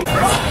go, Blue.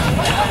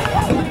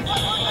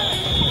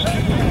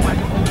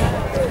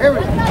 Here we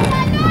go.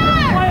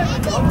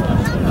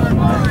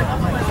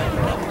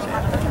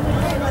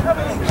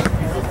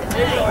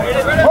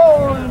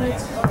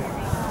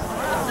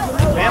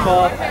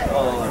 Handball.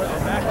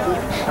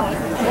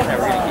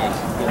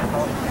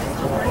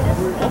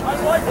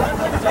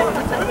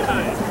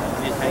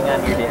 Just hang on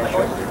to your dad's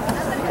shoulder.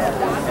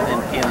 And then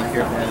Kaylee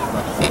careful as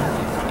much.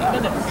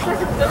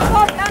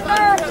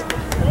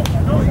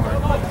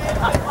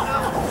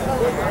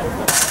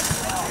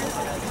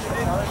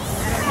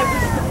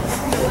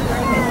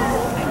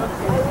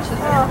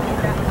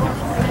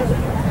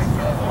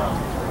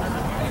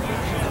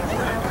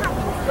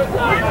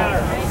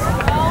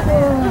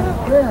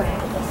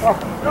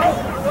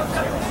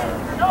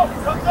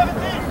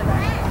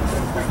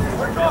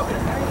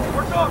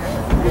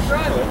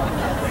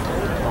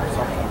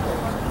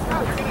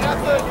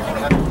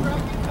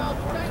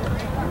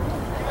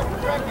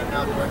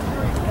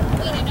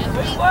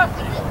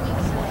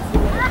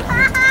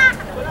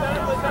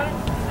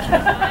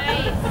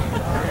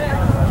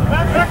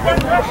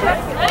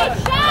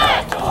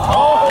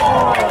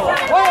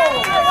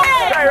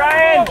 Hey,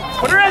 Ryan,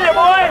 put her in there,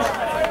 boys.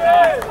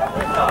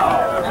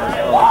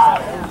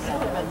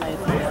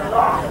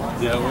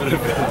 Yeah, it would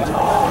have been.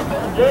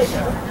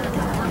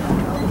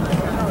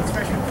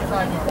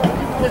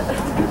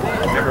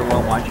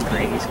 Everyone watching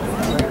Grady's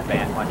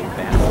watching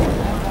fans.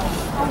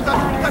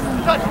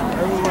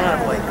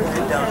 Everyone like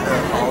sit down to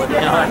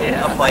holiday a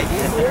fight.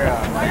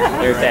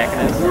 They're attacking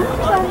us.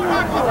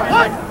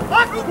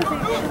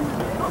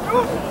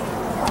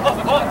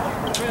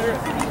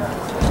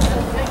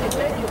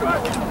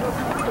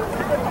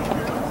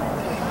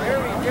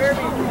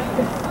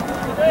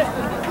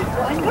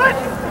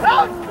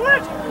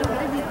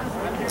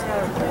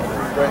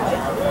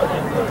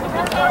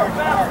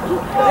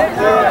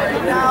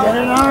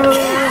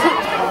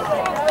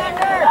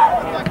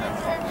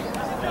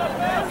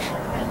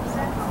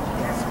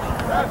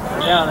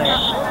 Down there.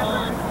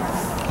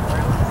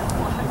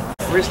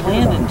 Where's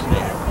Landon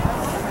today?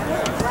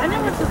 I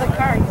never went to the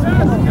car.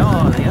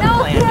 No, the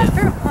other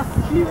Landon.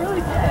 He really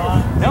did.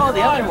 No,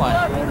 the other one.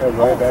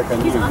 Right back on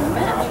you. I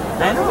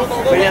know,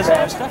 but he has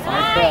other stuff on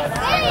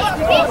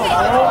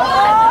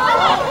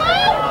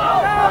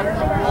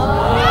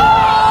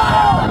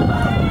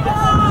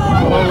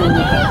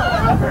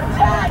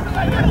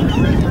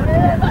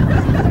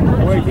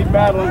Boy, keep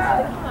battling.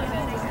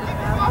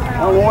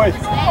 Come on, boys.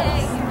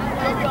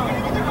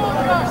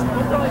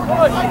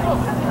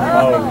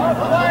 Oh.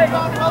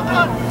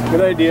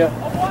 Good idea.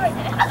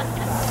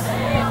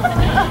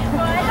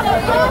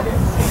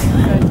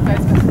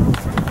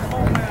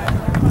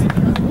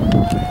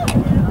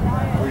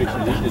 Pretty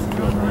sure this didn't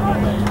feel very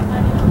good.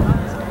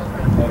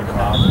 Had a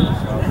cough and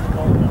stuff.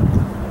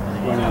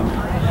 Went in.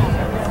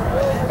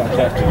 Got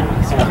tested.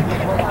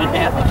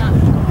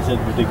 He said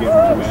we did give him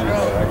some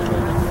antibiotics.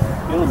 Actually,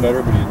 feeling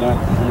better, but he's not.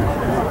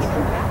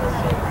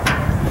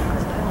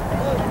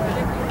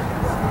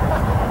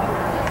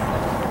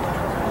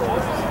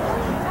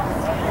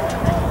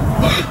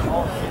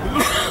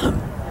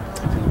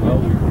 Well,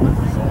 we were in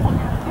the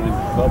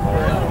club.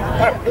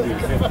 We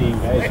had 15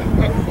 guys in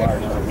the bar.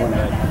 Now one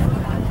had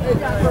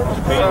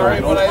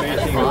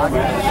facing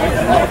elbow to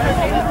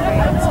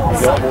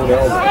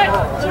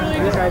elbow.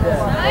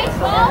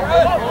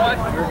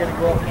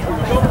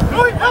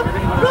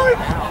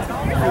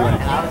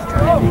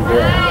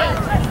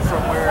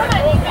 from where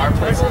our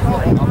place is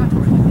like up.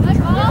 The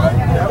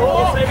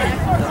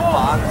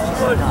fog was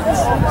just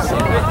nuts. So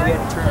we had to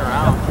turn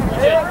around.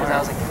 Because I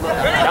was like, look,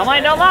 Don't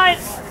mind, don't mind.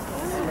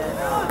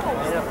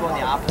 we ended up going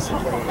the opposite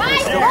way.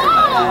 There were a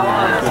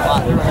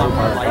lot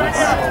more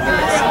lights.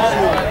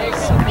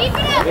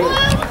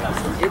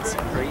 It's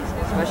crazy,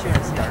 especially when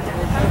it's dark. You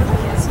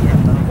can't see it.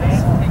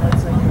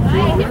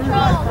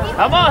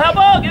 Come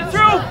on, get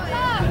through.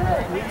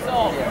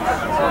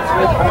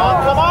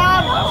 Come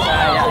on.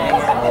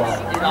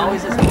 It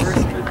always is worse.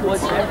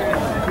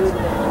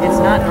 It's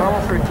not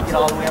normal for it to get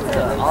all the way up to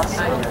us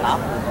on top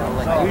of it.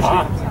 Like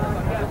usually,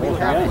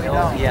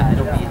 yeah,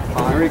 it'll be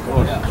far. Very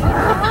close.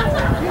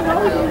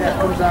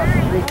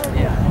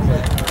 Yeah.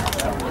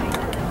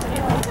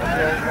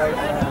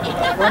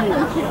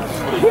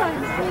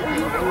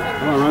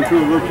 Come on, run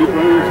through it. Keep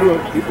running through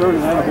it. Keep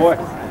running, that boy.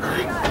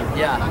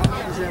 Yeah.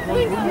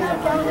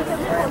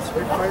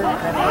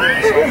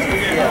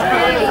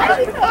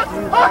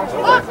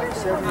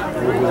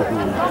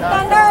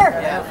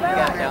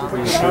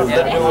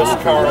 The newest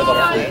car of the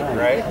fleet,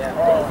 right?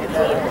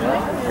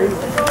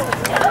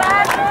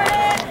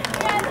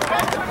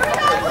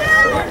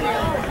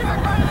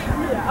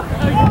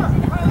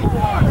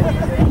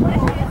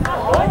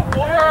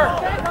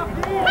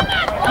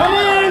 Come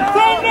on,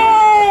 Thunder!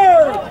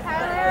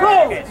 Go!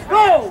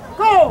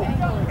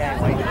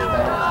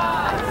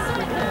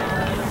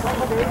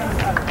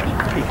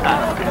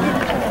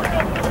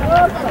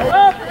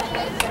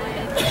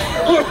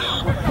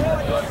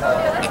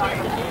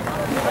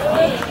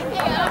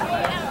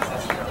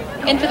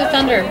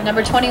 Thunder,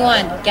 number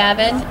 21,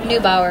 Gavin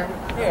Neubauer.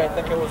 Yeah, I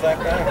think it was that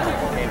guy.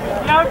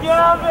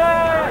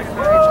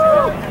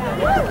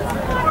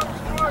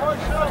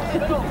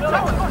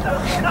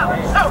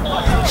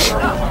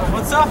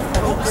 What's up,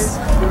 folks?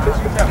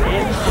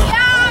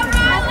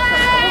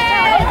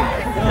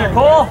 Yeah,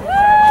 Cole.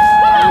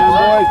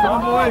 Come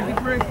on, boys. Be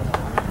great.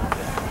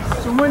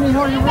 So when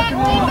how are you working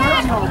on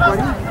that now,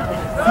 buddy?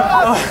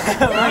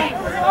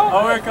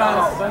 I'll work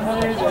on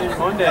Sundays and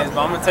Mondays, but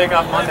I'm going to take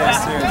off Mondays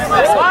too.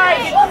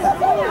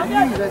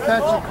 Jeez, I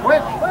thought you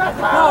quit. No,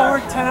 I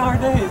work 10-hour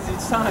days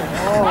each time.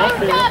 Oh,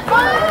 okay.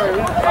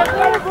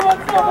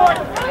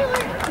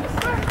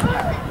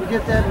 You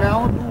get that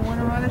Malibu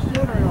winterize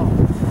yet or no?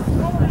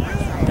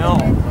 No.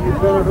 You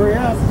better hurry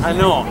up. I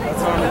know.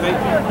 That's what I'm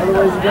thinking.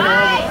 Otherwise you're going to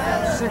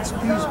have a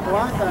 6-piece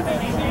block on it.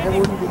 That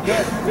wouldn't be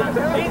good.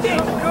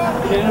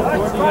 Can't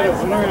afford to get a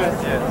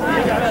winterize yet.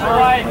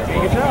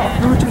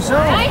 Do it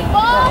yourself.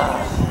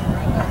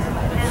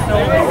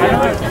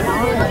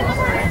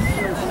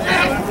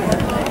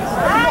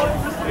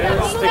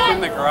 Stick in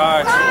the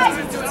garage because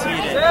it's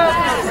heated.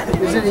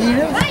 Is it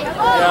heated?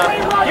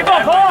 Yeah. Keep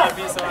on, Paul! I'd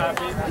be so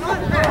happy.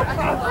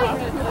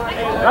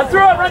 Run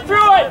through it! Run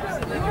through it!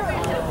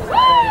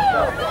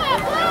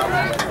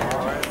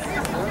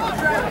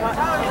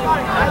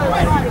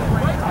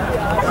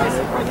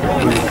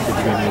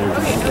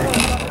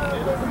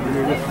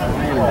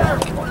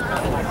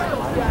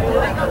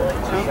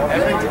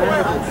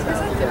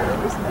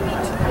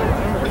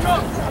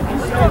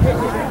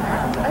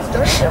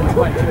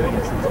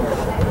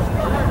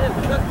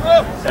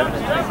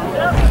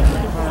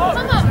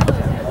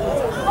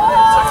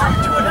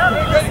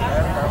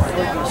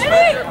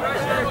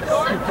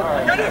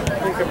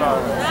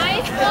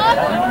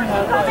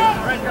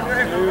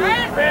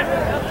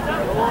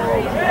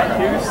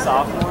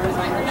 Sophomores.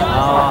 I'm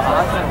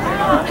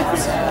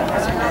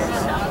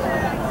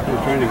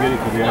trying to get it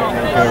to the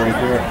outside guy right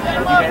there.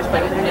 You guys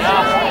play with him?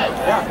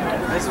 Yeah,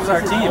 this was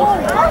our team.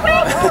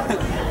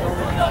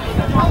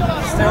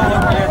 Still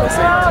looking at the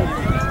same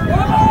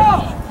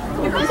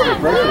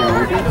team.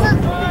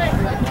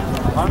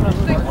 I'm not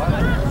looking at what.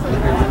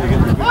 They're going to get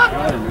the good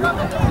shot in there.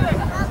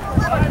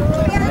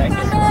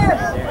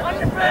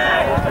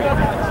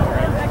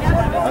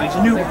 He's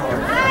new.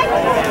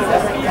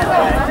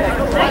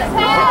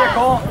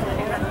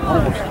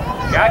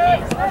 Jackie.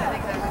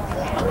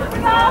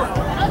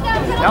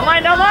 Don't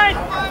mind, don't mind.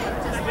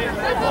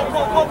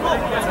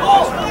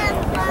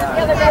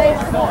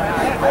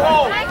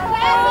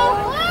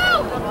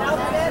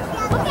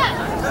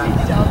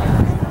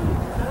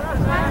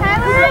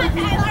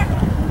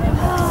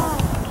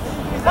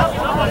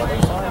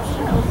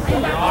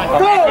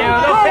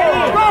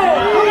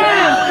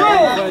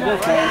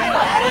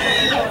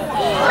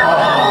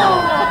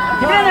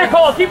 Keep it in there,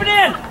 Cole. Keep it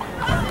in.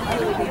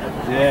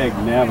 Dag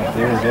nabbit,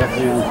 they were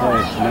definitely on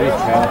play. Nice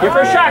shot. Give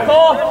her a shot,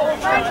 Cole.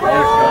 Nice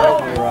shot,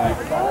 you're right.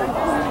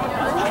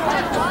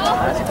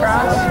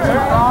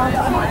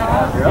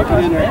 Keep it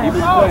in there, keep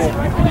it play.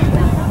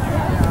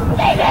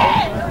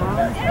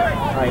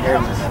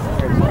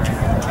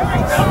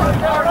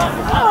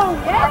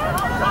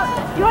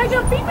 You like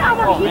your feet now,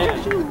 but you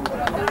just shoot.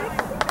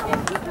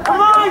 Come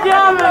on,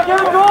 Gavin. Get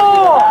a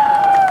goal.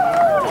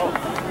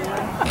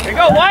 Here you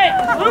go, White.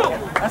 Blue.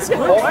 That's good.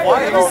 Why are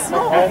you so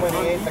home and he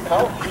ate the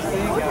couch.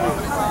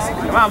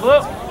 Come on,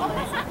 Blue.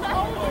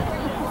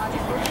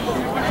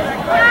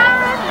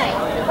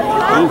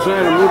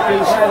 Inside him, look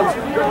inside him.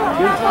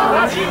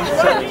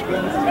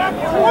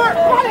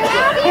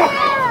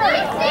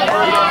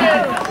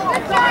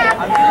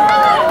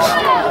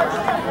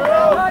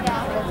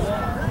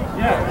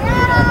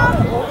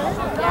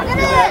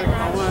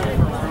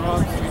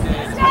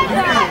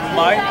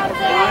 Mike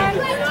run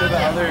to the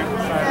other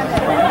side of the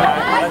court.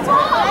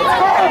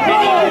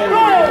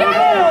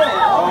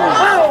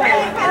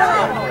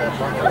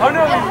 Oh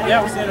no, yeah,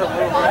 we did a little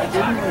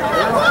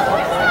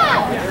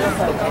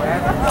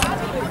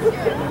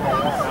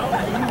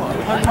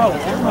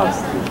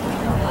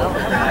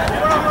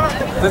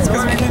That's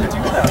because we didn't do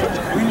that.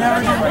 We never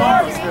did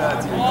warm-ups for that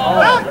team.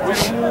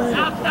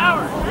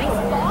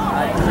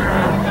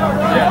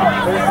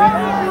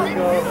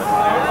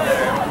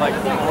 Like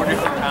 4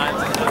 different times,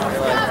 and then we're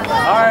like,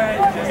 alright,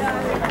 just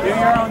do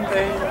your own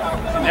thing,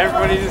 and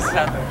everybody just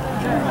had to.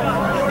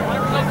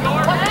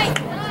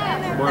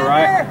 Boy,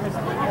 right?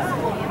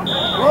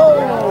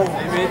 Whoa!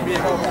 They made me,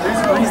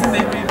 there's a reason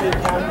they made me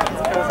because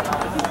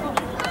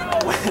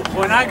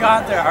when I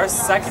got there, our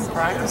second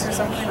practice or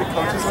something, the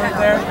coaches weren't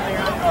there,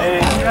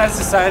 and you guys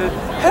decided,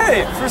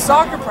 hey, for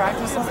soccer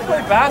practice, let's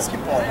play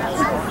basketball.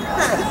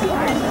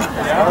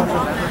 Yeah.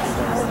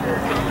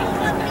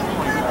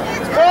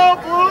 Go,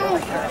 Blue.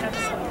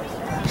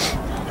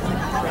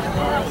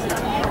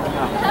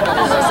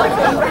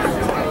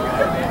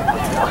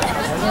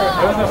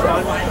 It was a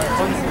fun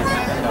season.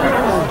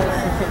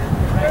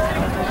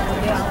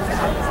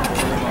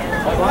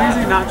 As long as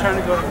you're not trying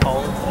to go to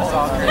college for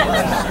soccer.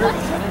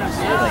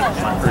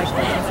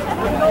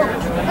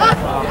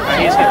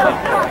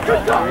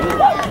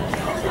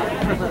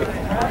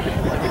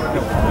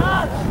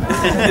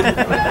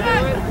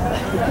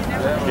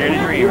 Dare to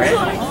dream, right?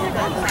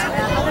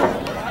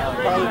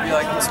 Probably be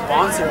like, I'm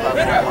sponsored by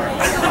Walmart.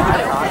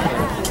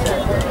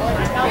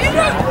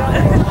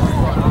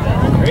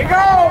 Here you go!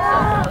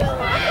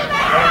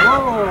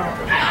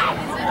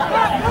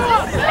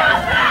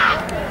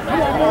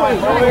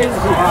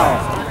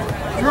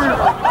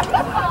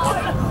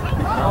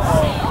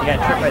 You got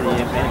tripped by the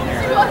event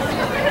here.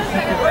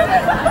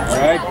 All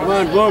right, come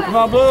on, Blue, come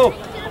on, Blue.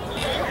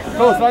 Let's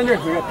go, Thunder.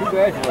 We got 2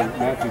 guys. Well,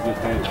 Matthews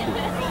just had it.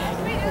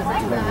 We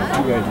got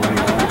 2 guys running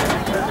around.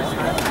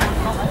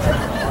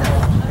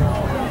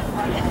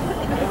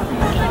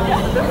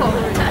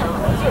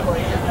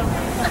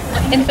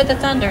 In for the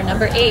Thunder,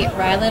 number 8,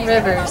 Rylan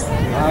Rivers.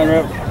 Hi,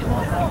 Rip.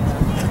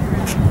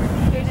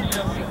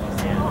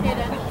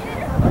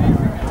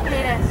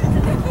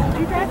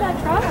 You drive that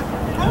truck?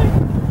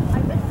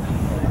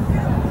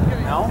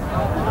 No?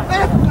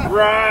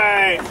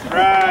 Right. Is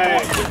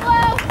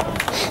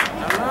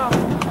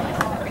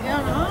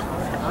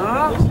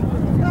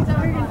that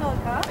where you're gonna tell the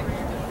cop?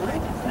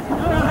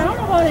 I don't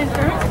know about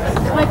insurance.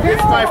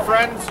 It's my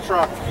friend's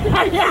truck.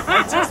 I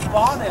just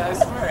bought it, I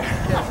swear.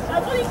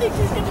 That's what he thinks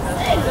he's gonna say.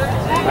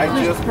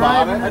 I just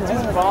bought I it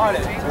just bought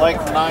it. like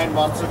 9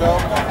 months ago. I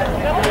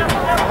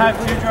have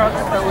 2 trucks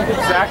that look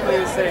exactly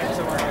the same,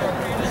 so we're good.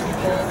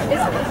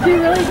 Do you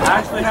really? I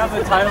actually have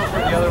the title for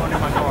the other one in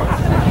my car.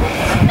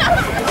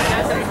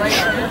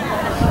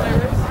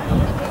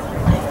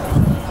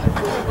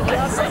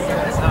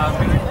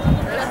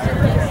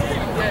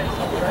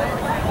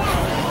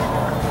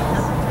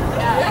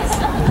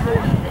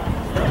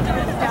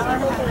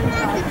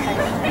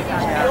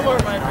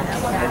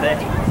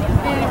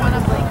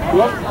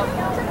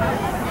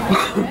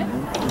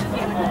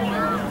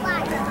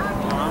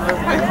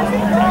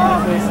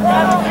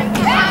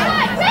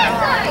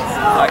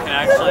 I can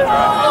actually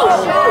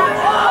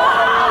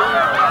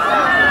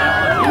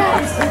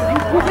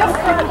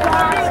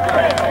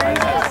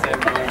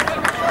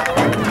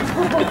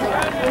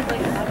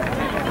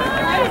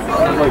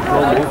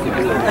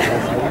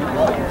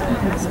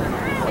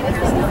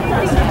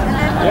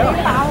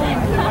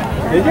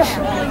Did you?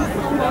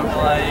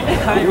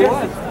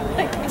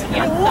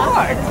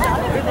 What?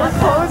 We're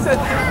close at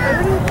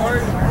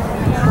 2:30.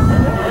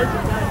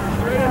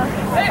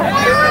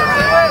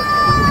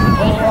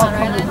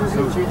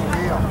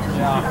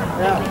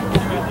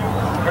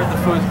 Heard the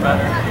food's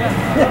better.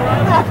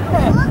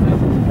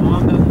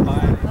 Mom doesn't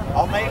buy it.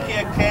 I'll make you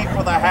a cake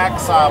with a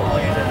hacksaw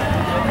blade in it.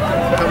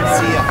 Come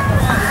see ya.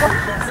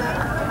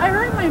 I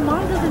heard my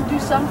mom doesn't do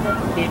something.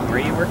 Where are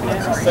you working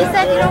at? She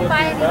said you don't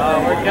buy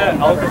anything. We're good.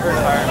 Alcover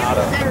Fire and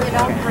Auto. And you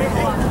don't bring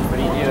it. What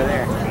do you do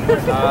there? I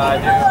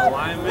do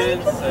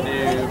alignments, I do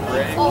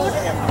brakes,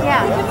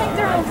 Yeah. You can make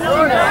their own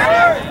food.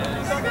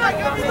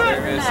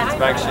 service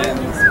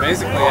inspections,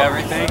 basically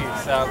everything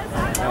except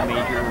no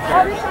major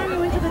Every repairs. time we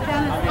went to the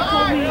dentist, they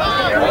told me,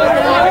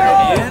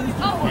 And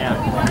Yeah.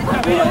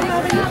 we don't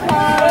have any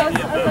claws.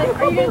 I was like,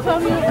 are you going to tell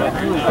me what the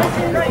food is?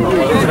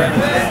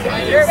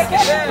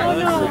 Oh,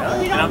 no.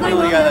 You know, I'm my the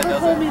only mom guy that never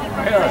does told it. me the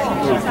question.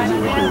 She's like,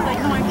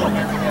 no, I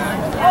couldn't.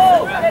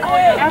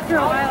 After a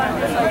while, I'm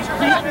just like,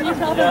 please, can you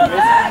tell them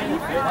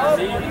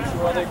this? me,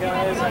 2 other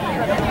guys, and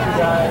 2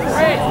 guys.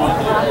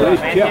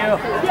 Nice chip.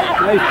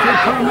 Nice chip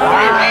coming out.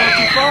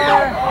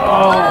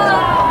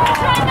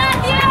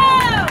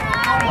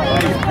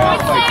 Nice pass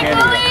by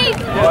Kenny.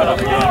 What up,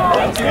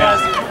 man? 2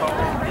 guys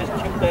just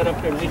chip that up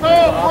there.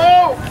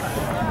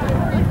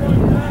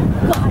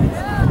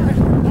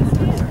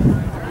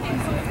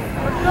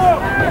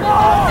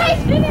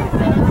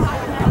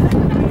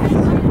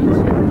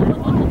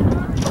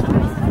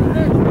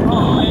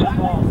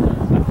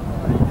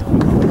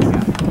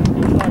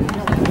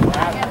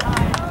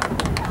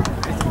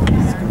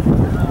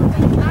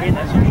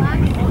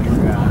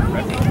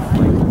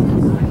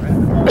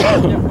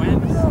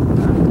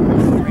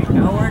 I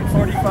work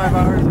 45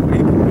 hours a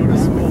week and go to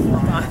school full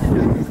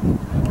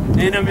time.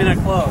 And I'm in a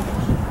club.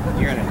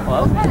 You're in a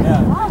club?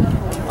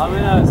 Yeah. I'm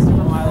in a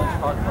super mileage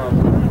car club.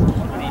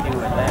 What do you do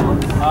with that?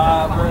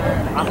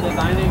 I'm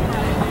designing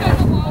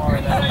for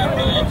that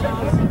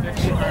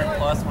 1,500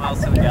 plus miles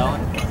to the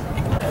gallon.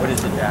 What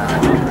is it?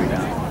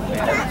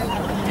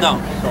 No.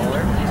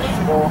 Solar?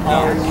 No,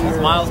 it's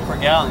miles per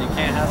gallon. You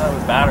can't have that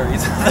with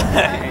batteries.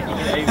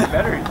 You get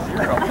better at 0.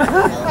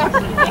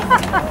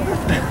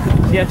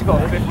 You have to go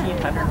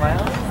 1,500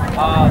 miles?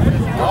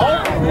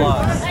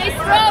 Plus. Nice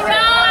throw,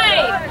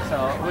 right! So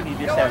what do you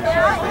just have? I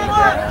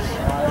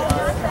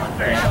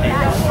think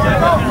they're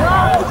going to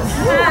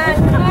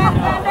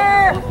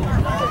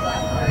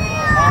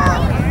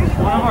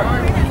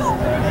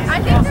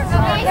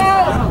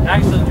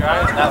Actually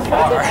drives that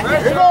far.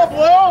 Here you go,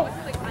 Blue.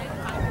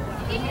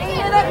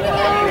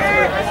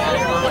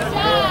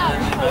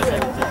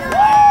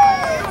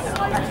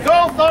 Let's go,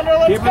 Thunder.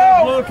 Let's Keep it up,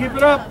 go. Blue. Keep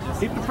it up.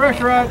 Keep the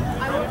pressure on. Here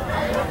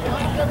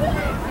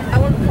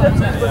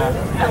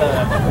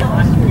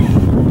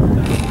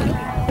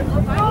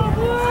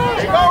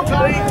you go,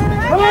 Tony.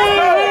 Come on,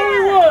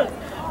 everyone.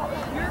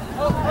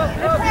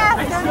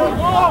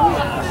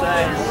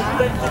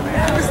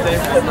 Stay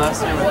for the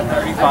last year with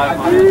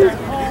 3,500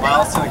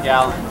 miles to the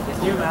gallon.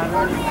 Can you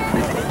imagine?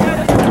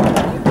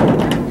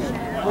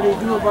 What do you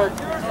do, about a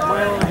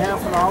mile and a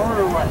half an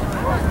hour or what?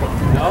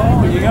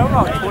 No, you go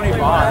about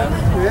 25.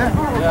 Yeah?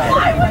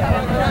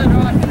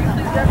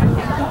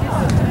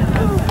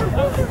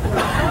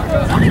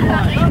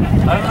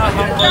 I don't know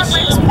how much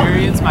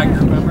experience my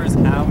group members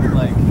have with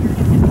like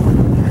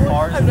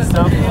cars and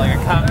stuff, but like I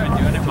haven't been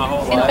doing it my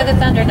whole In life. for the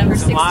Thunder, number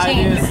So my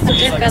 16, idea is to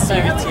use Hunter like a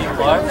Feather. CVT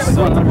clutch,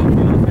 so it's more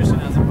fuel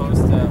efficient as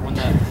opposed to when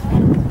the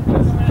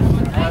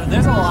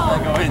there's a lot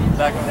that go in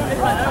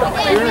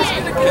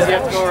because you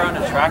have to go around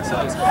the track, so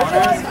there's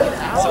corners,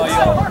 so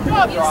you'll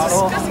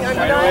throttle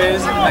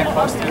straightaways and then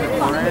coast through the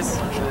corners.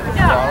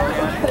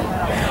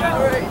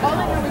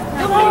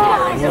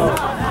 Throttle again.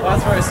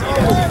 That's where I see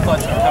the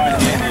clutch come in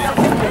handy.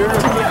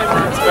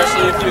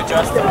 Especially if you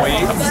adjust the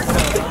weight, because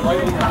when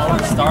the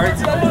motor starts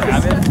and you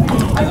grab it,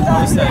 as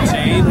opposed to a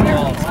chain,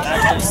 will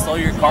actually slow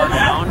your car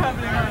down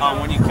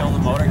when you kill the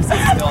motor because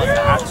it's still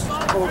attached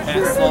and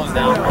it slows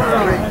down.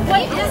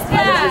 What is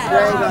that?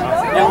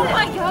 Oh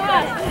my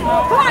god!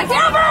 Come on,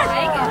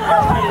 Gavin!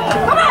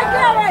 Come on,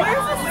 Gavin!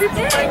 There's a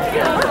stick!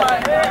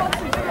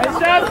 Nice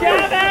job,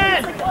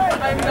 Gavin!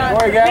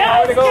 Boy,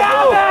 Gavin, way to go,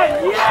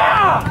 Gavin!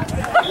 Yeah!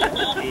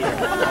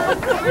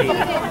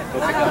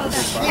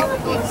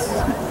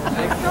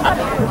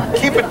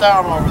 Keep it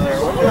down over there.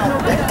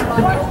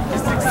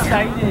 Just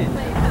excited.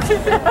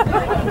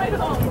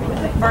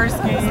 First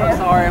game,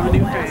 sorry, I'm a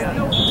new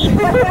fan.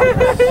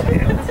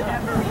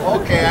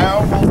 Okay, I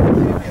almost.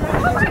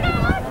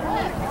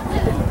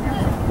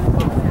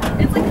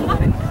 It's like, come on.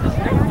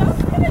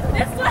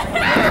 This way!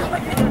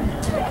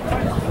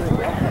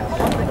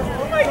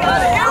 Oh my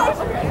god, ouch!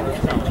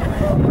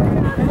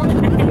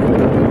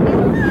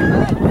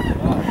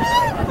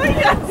 Oh my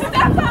god,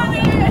 step on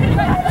it!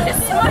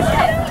 Just smush it!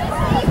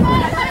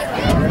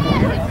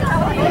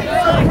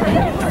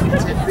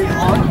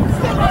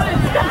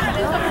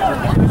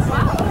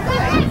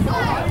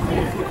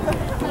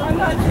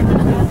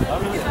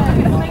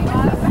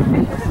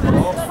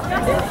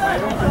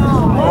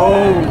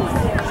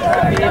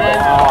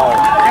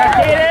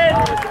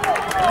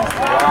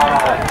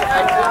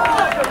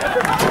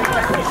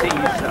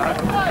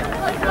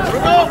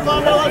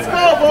 Let's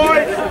go,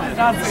 boys!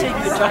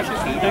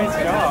 Nice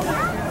job.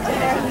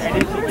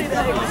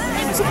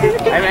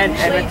 I meant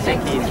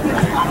Chickies.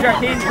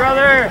 Jackie's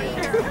brother!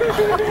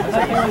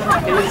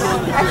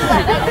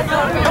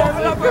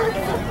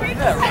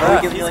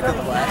 I'll give you like a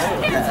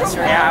blast.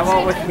 Yeah, I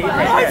won't with Pete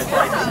right there.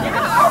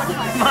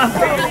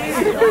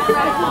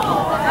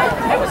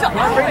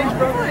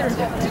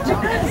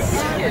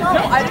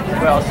 It's like,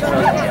 who else does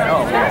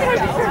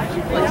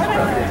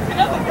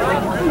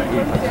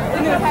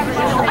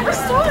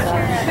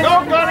Go,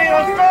 Gunny,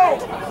 let's go!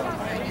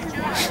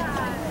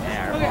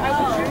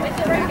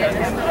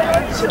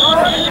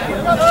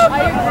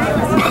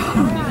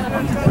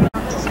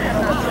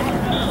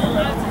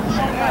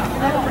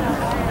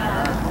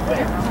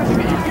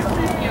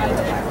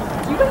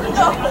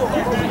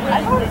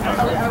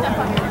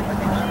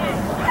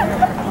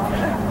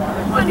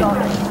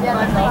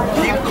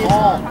 Keep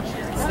calm.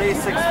 Stay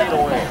 6 feet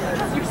away.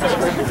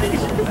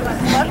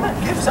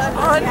 Is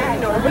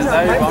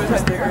that your bumper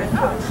sticker? It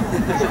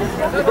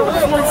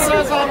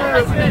says on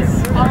our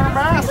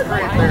mask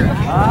right there.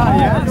 Ah,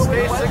 yeah.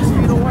 Stay 6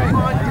 feet away.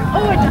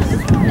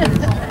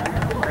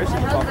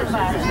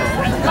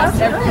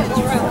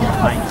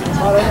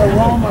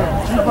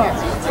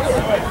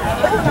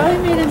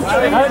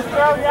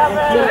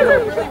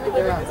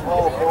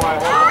 Oh boy, I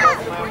hope it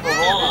doesn't have the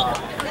roll on.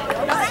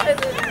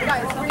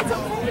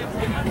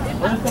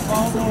 Where's the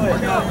ball boy?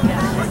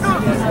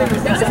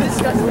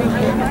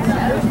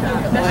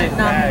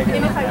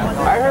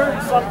 I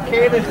heard some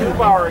Caden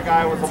Neubauer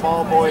guy was a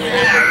ball boy today,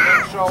 but he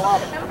didn't show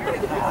up.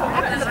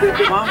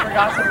 Mom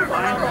forgot to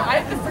remind her. I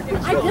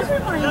did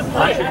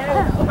remind you.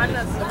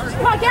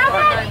 Come on,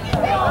 Gavin!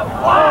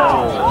 Wow.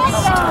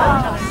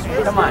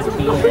 Come on,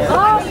 Pete. Oh,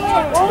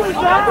 yeah, what was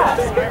that?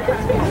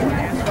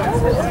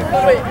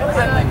 Oh,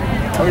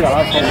 yeah,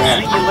 that's I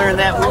think you learned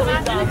that one.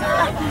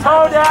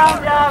 toe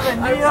down,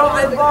 Gavin! Knee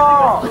over the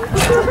ball!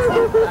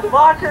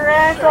 Lock her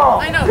ankle!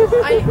 I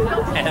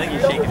think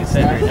he's shaking his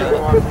head right now.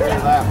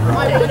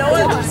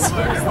 His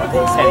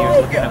head, he was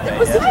looking up at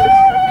you.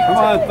 Come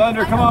on,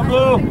 Thunder. Come on,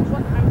 Blue.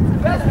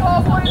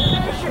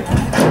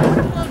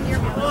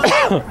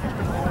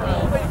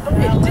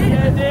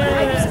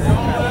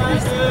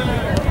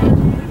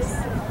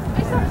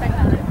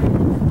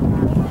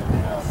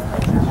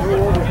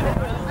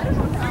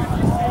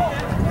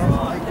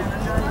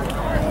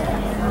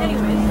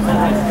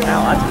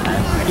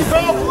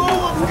 Go, Blue,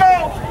 let's go!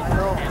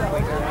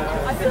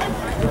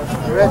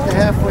 We're at the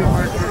halfway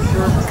mark here,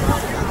 sure.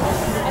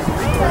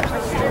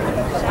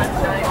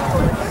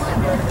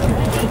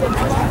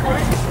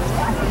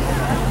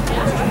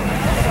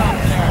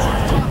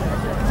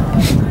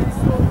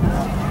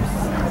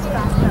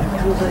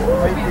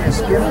 Might be a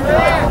skin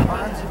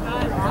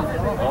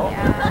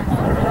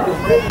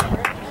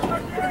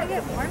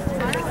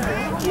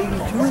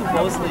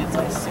Supposedly it's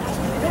like 60.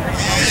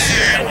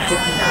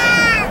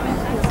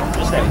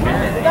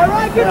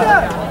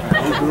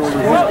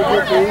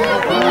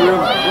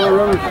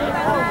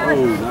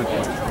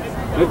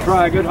 Good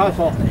try, good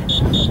hustle.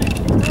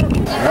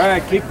 All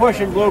right, keep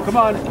pushing, Blue. Come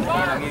on.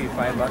 I'll give you $5.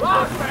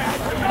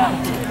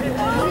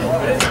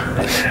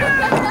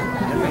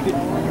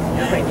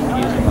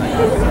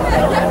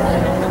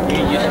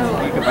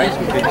 You can buy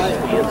some tickets.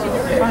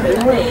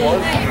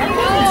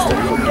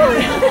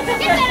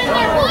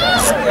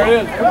 There it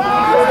is.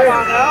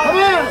 Come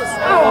in.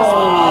 Oh,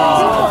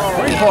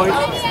 3 points.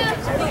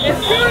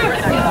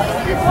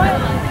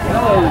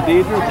 Hello,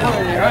 Deidre.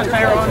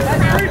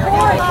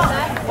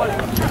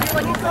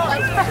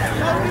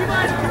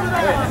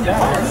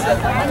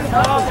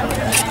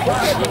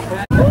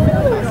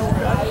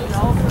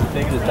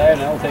 Taking his time,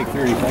 that'll take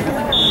 30 seconds.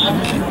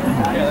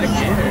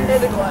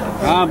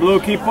 Come on, Blue,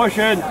 keep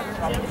pushing.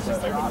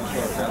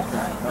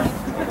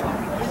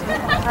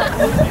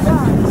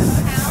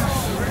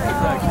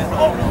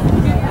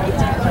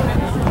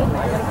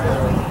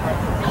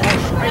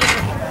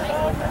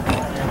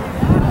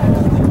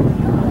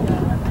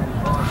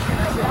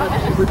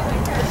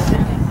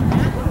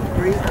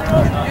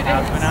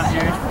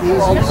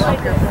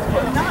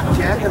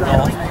 Jack it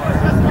off.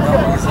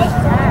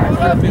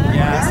 Big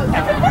gas.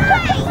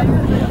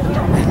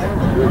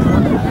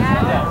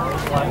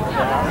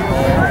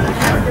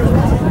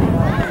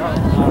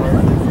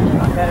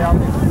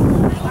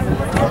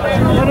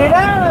 Get it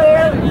out of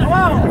there! Come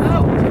on!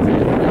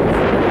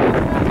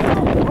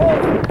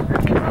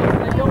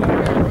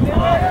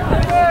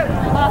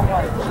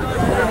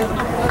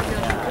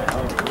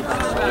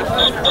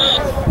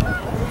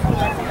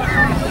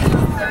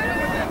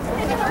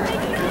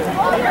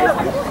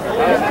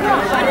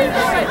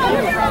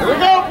 Here we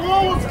go,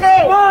 Blue, let's go!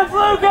 Come on,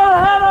 Blue, get a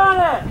head on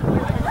it!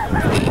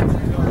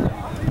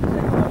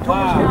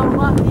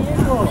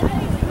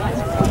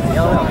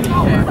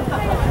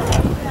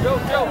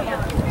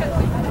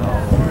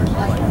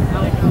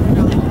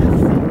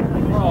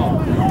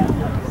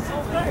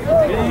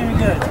 Didn't even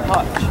get a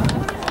touch.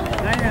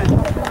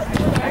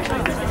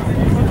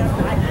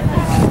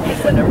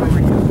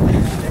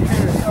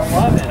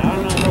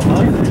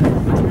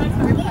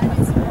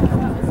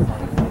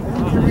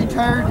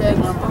 Retired that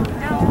number.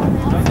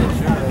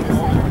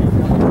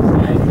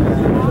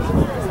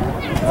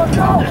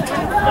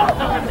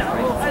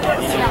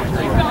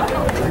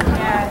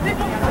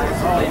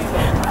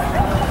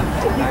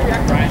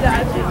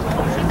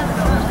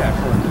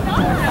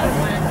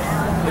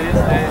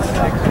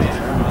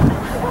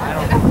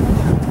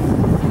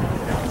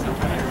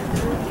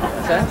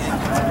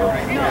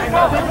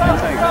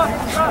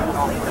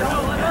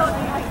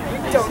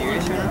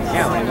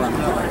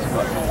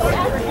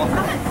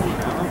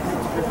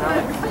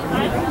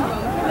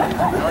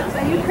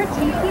 Are you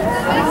critiquing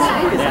us?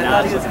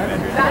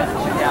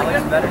 Yeah, it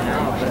looks better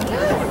now.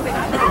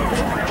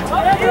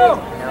 Let's go!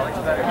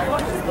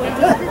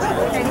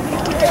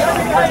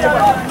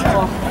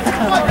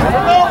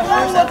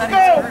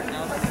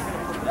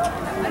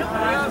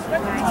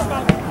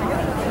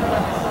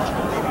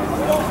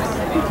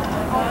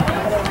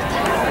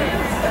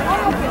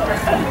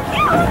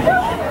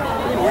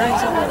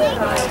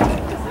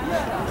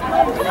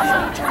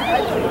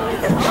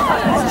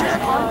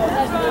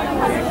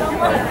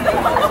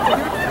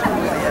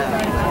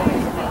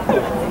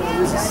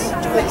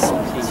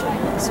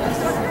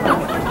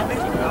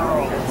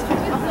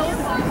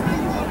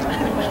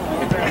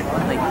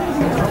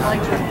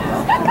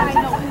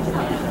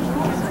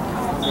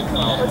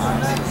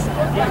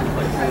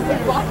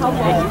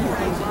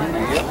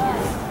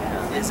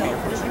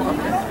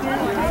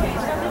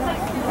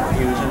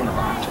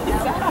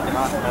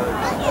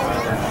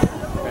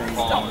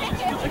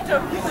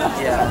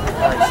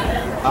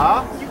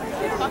 Huh?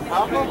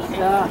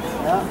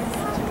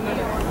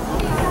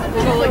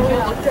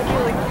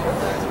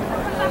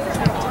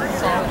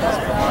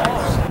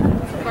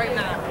 Right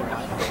now.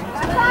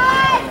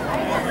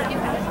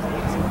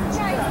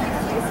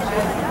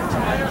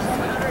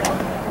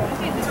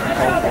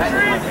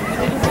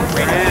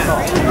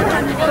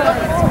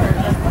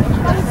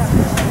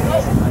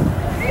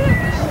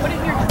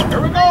 Here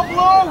we go,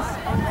 Blue!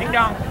 Ding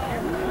dong.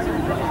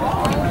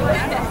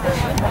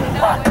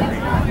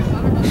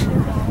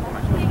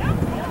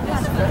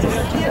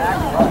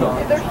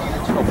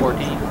 Let's go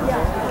 14.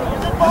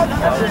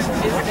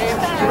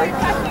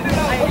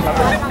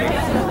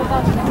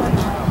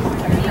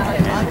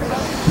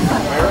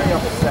 Very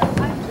upset.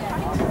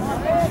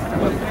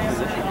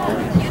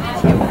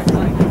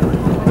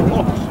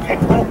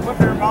 Don't put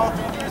your mouth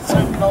in it so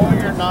no,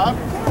 you're not.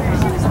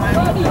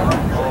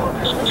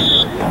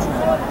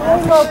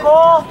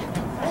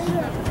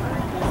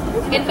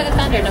 In for the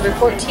Thunder, number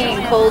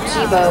 14, Cole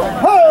Gibo.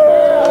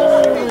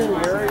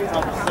 Very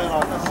upset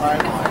on the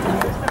sideline.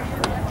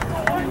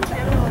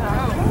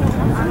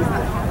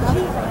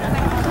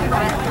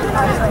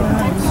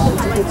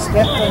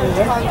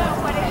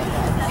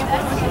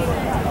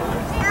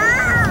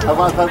 Hij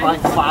was dat mijn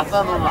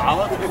vader en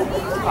alles.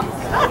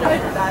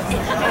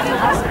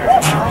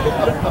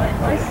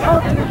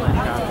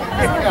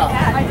 Ja.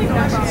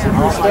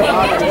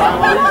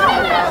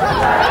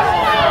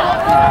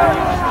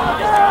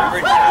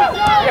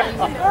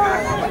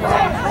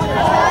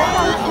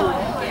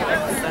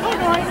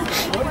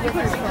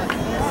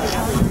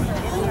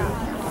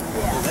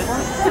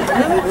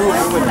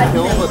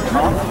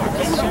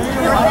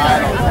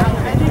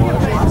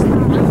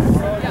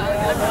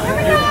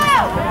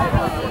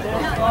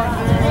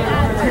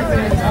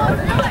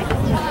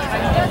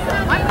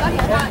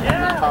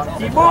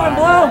 Keep moving,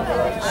 Blue!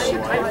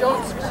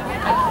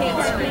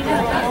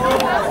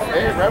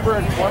 Hey, remember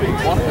in 2020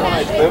 when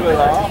I bit it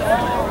off?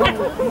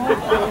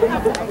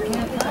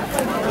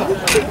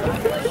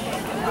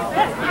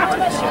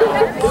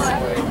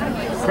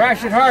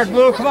 Crash it hard,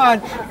 Blue, come on.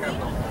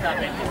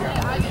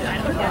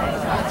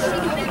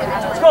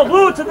 Let's go,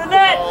 Blue, to the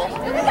net!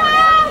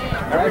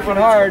 Crash it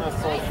hard.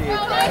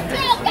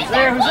 Who's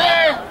there? Who's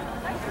there?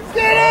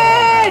 Get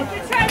in!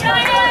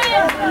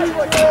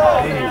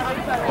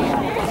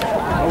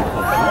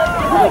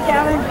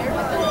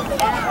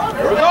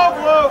 Here we go,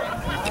 Blue!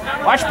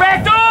 Watch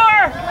back door!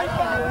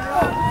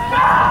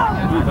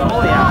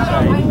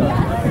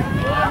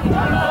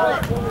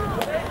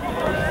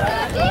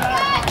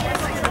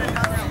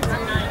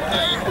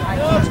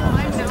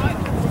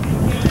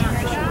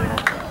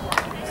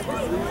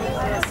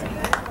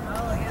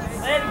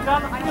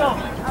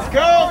 Let's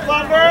go,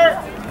 Thunder!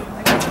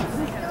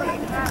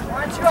 Why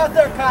aren't you out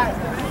there, Kai?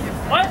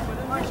 What?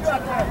 Why aren't you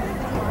out there?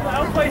 I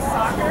don't play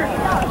soccer.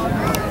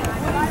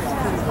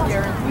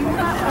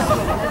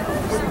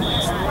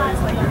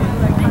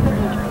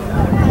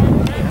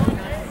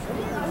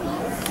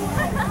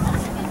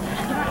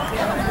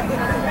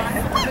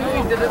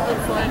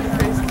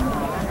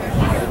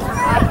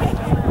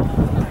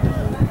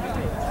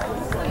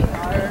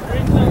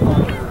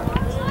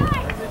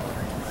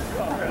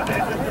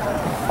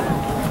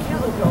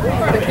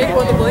 Keep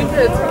on the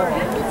blankets.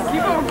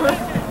 Keep on the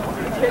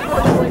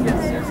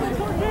blankets, seriously.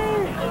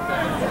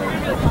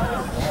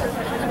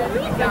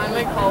 Yeah, I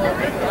might call her.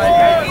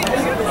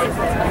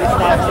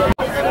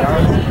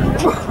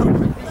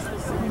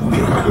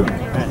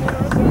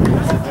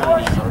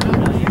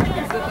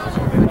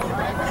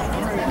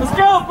 Let's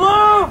go,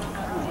 Blue!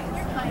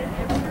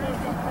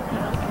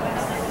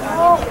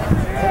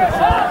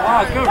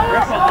 Wow, good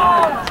rip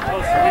on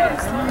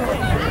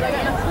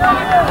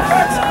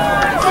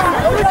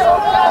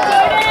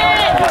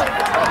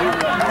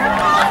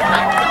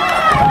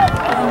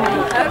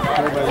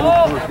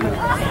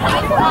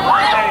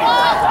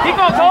Keep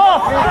on, Cole!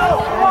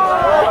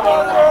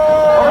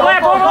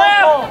 Overlap, overlap!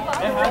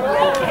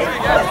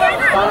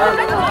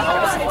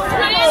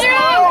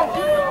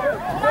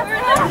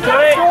 Do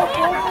it!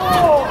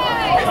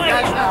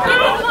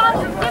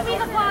 Give me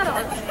the bottle.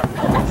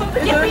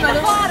 Give me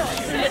the bottle.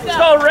 Let's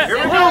go, Rip! Here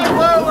we go,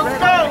 Blue! Let's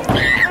go!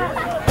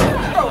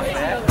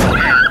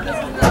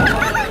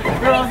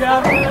 Girl,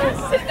 Gavin.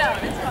 Sit down,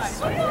 it's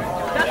fine.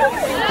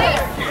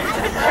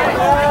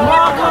 Come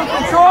on, Blue,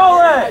 control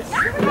it!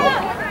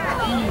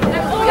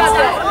 You got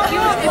that.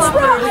 It's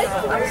literally.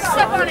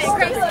 Step on it,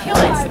 Grace. Kill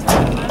it.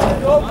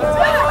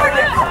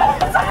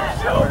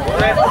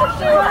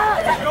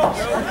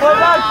 Play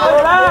back, play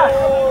back!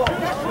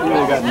 You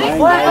only got 9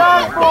 Play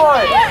back,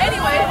 boy!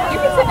 Anyway, you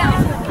can sit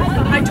down.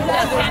 I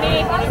told you,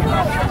 Penny.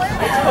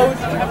 I told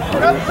you.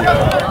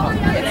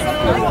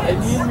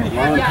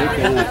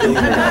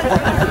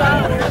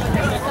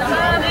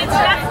 It's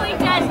definitely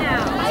dead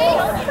now.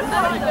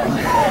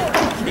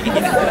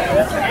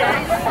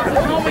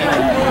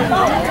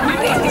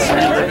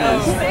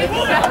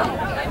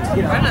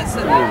 I'm not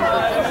sitting there.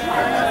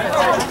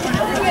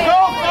 Go,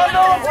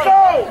 Thunder! Let's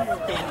go!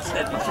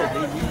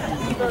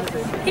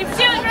 Keep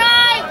shooting,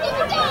 right? Keep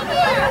it down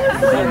here.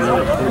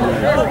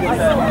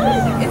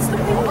 It's the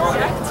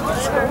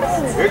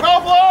Here we go,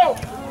 Blue!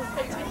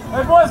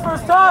 Hey, boys,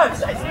 first touch!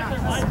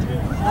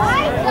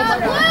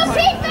 Blue,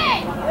 keep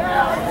it.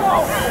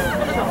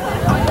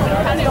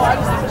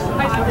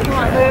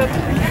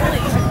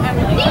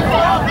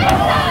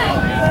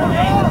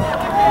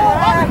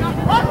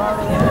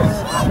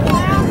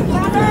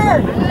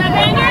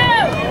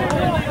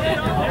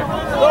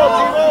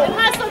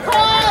 Hustle,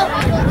 Cole!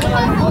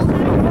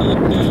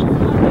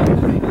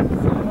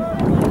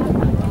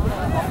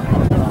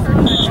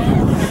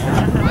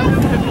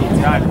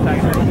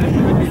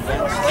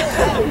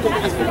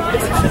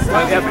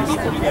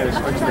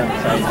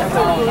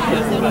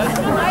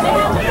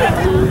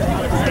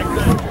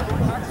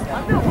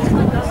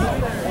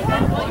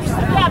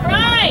 Yeah,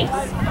 Bryce!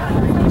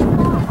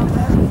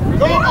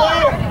 Go,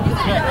 Blue!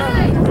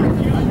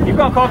 Keep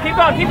going, Cole, keep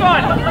going, keep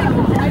going!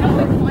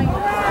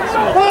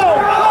 Go,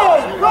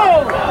 go, go!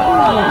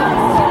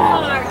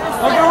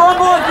 Look at one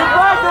more, get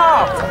back now!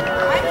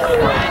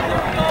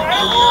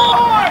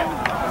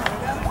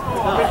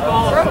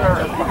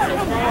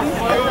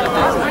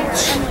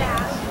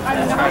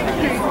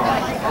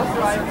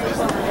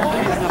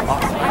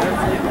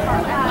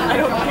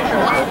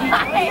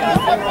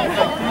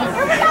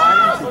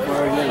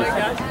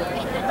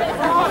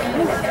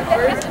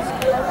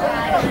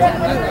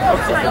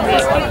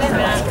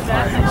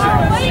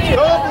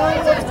 Go, Blue!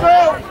 Let's go!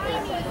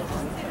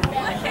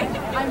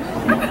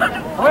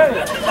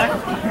 Nice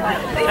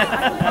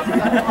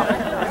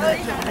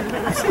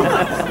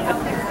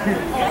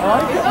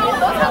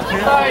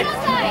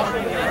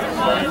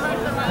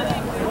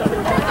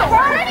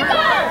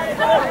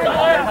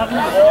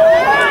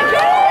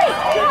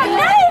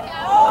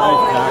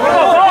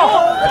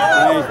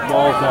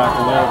ball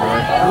tackle there, boy.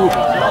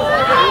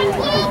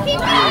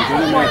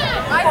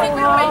 I think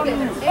we make it.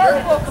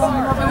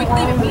 We can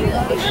leave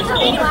immediately.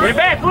 Get it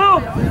back, Blue!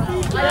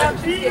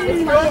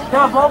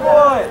 Come on,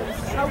 boy!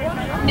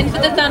 In for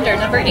the Thunder,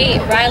 number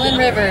 8, Rylan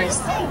Rivers.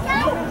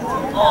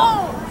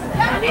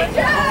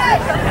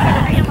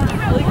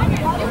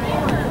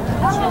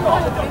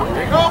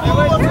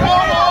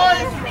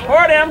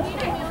 Toward him!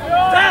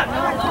 Stop!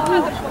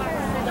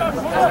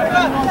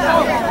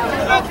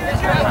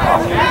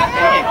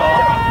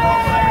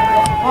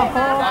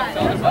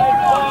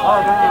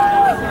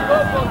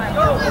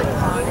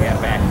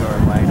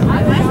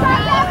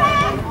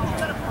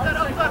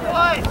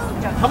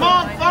 Come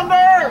on,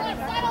 Thunder!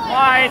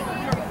 Wide.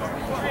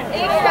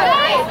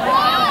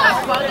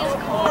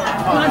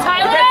 Come on,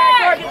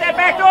 Tyler! Get that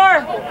back door!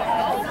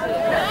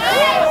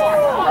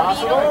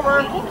 Cross it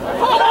over.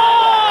 Come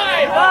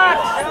on! Box!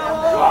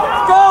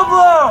 Go,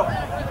 Blue!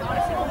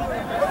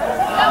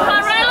 Come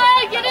on,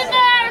 Riley! Get in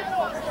there!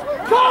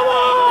 Come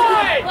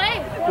on!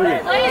 Play!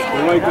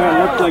 The white guy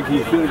looked like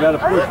he should have got a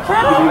push.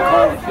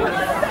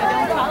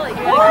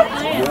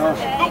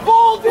 The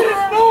ball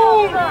didn't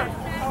move!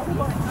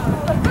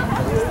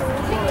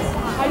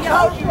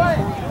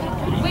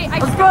 Wait,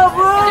 Let's go,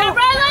 Blue! Get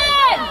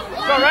Rylan!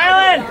 Let's go,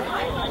 Rylan!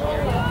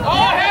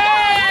 Oh,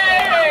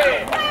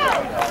 hey!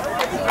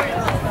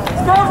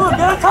 Let's go, Blue!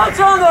 Get a touch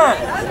on that!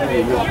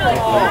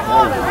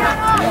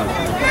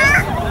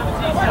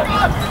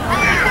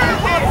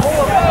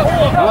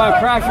 Come on,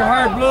 crash your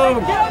hard, Blue.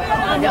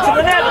 Get to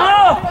the net,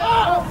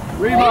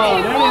 Blue!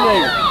 Rebound,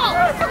 anything.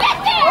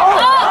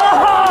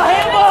 Oh,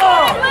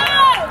 handball!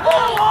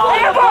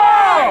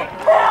 Handball!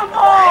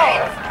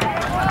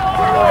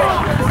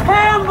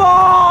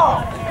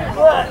 Handball!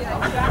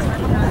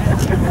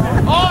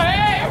 Oh,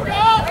 hey!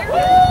 Go!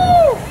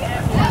 Woo!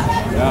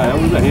 Yeah, that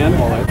was a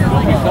handball. That's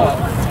what we saw.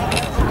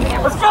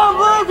 Let's go,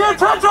 Blue! Get a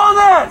touch on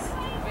this!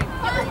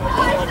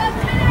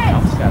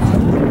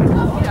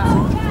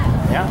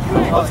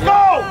 Let's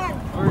go!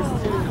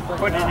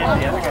 Put it in the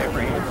other guy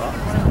bringing it up.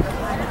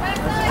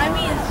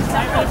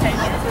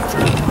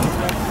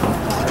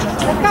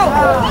 Let's go!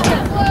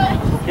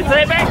 Get to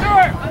that back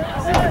door!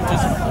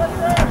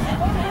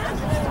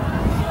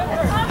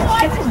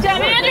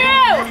 Damn,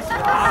 Andrew!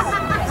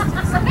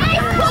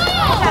 Nice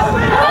ball!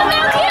 Come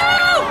back to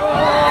you!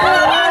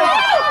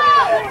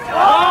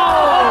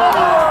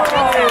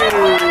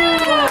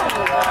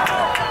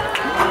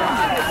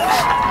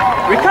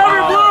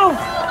 Recover, Blue!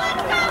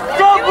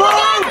 Go,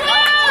 Blue!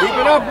 Keep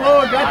it up,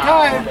 Blue. Got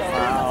time.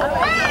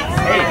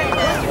 Hey.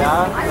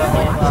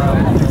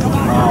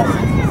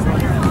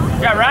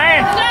 Yeah,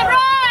 Ryan. Get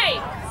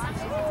right!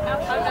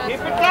 Keep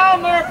it down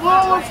there,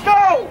 Blue. Let's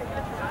go.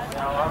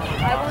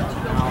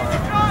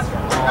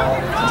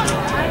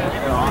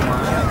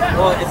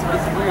 Well, it's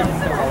weird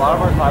because a lot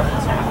of our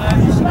classes.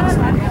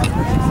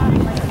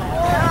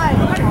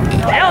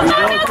 Hell no!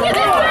 Get this way!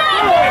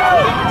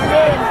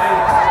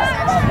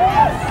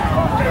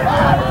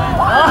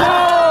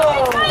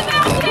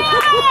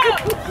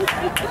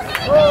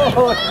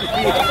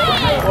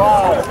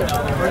 Wow.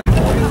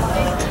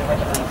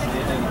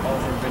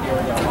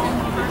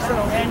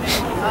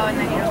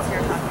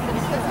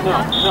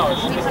 No,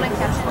 it's just when I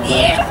catch them.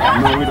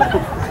 No, we don't.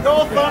 Go,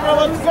 Thunder.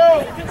 Let's go.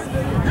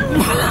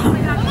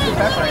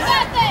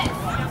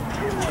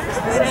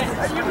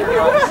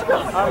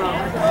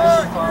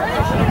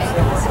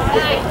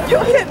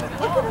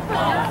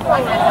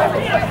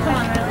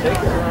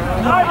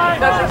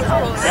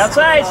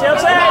 Outside,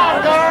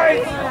 outside,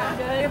 guys.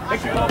 Oh, a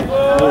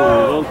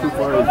little too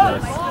far into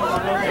this.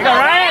 You got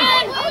Ryan.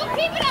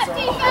 Keep it up,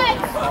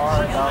 defense!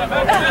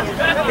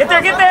 Get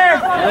there, get there.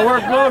 Gotta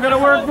work, Blue. Gotta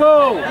work,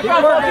 Blue. Keep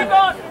working. Keep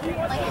going.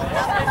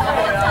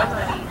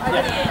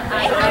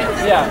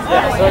 Yeah.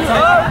 So it's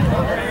like.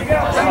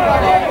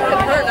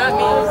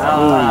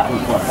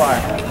 Too far.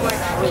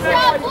 Good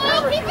job,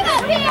 Blue! Keep it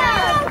up here!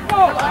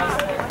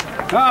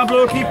 Come on,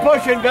 Blue. Keep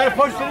pushing. Gotta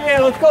push to the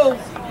end. Let's go.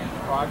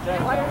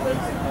 Project was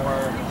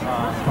more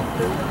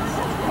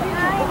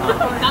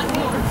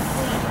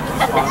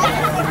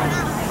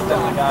the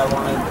guy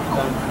wanted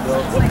them to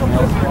build something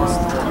else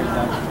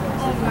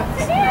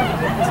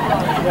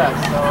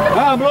Come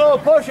on, Blue.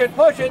 Push it.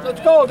 Push it.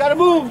 Let's go. Gotta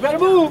move. Gotta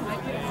move.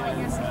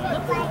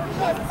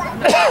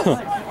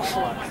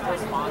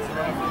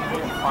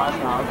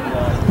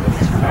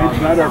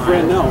 He's not our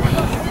friend now.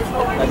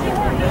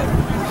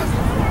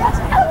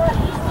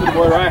 Good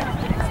boy, Ryan.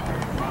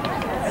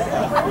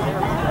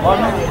 All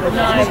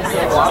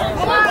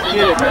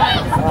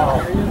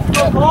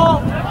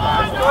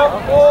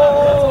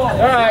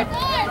right.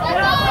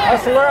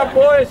 That's the up,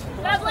 boys.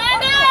 That's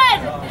Landon!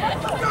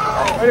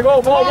 Way to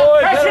go, ball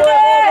boys. Way to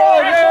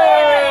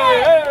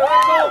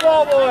go,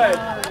 ball boys.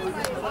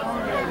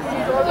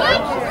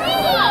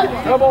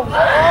 Double. Oh.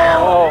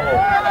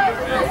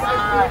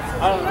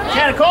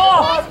 Can't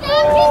Cole! Let's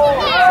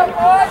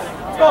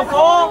go,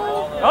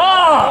 Cole!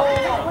 Oh!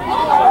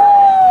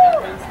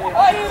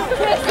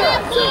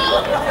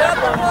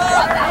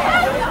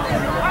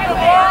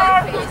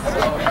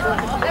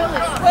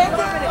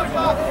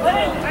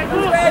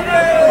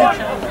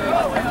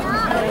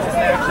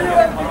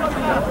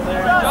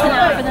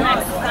 For the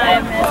next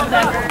 5 minutes,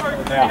 whatever.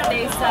 If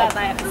they sub, I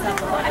have to sub.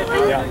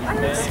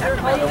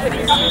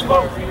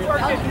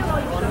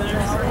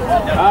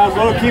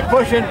 Blue, keep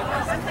pushing.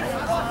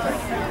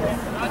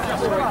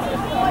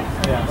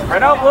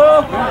 Right out,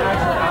 Blue!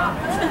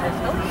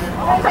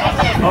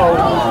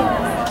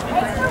 Oh.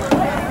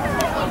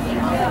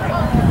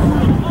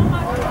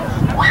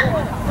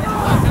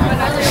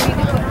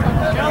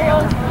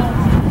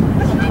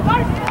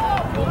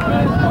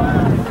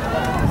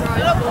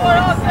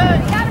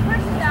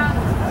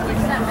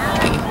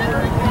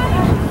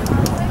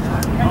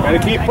 Gotta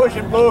keep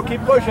pushing, Blue,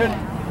 keep pushing.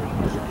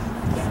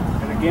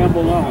 Gotta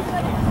gamble now.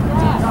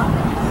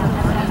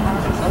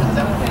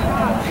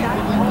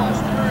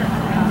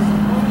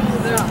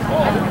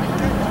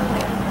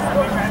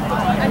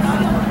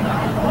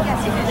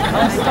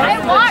 I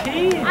walked.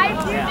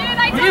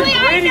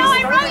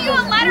 I wrote you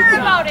a letter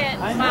about it.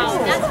 Wow,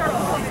 that's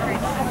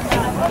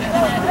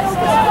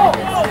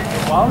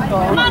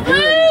Come on,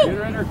 Luke!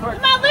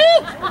 Come on,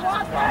 Luke!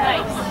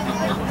 Nice.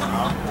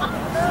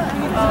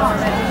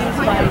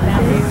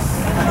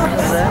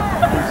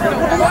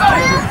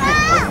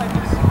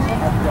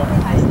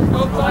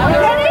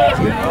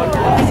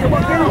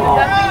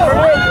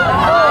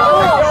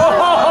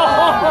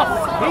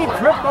 He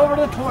tripped over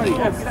the 20.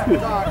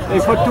 They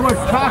put too much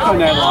chalk on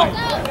that line.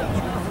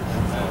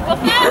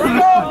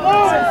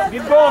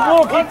 Keep going,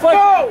 Blue. Keep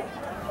pushing.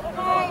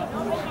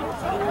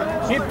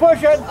 Keep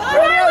pushing.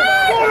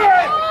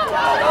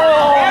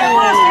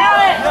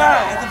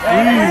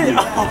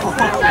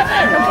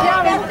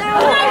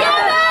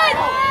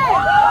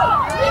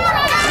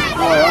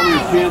 Boy, how many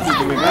chances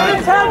do we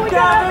got?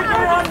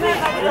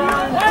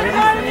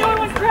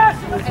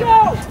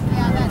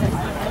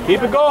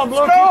 Keep it going,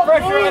 Blue. Keep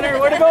pressure on her.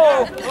 Way to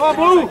go. Come on,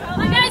 Blue.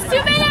 Guys, 2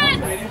 minutes.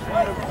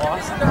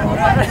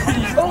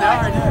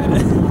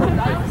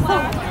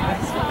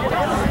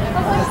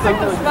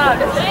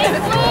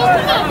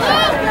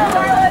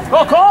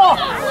 Go, Cole!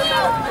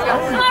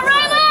 Come on,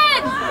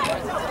 Rylan!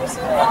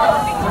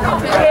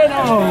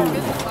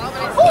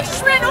 Oh,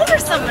 just ran over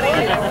somebody.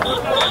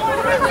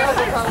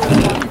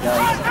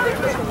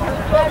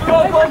 Go,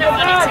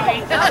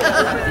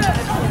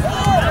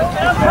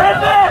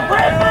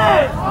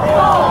 Bradman!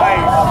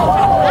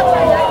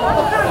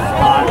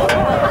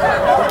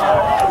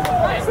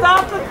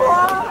 Stop the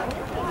clock!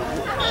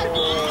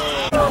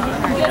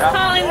 Just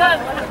calling the...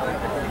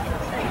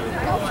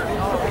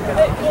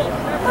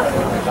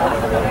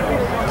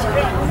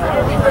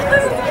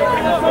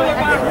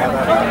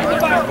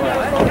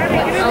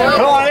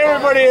 Come on,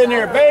 everybody in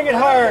there. Bang it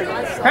hard.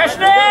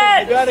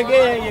 Preston! You gotta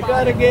gamble. You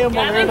gotta gamble.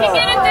 Get in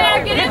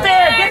there,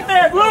 Get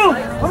there, Blue!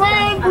 Come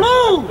on,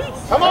 Blue!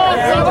 Come on,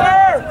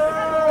 Silver!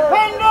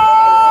 Thunder!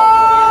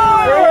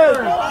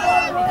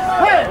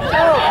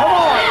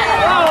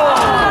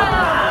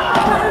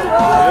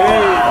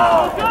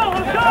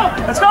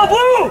 Let's go,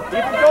 Blue! Keep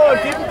it going,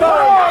 keep it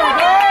going.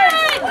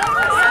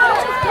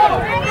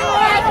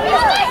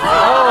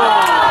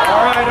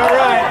 All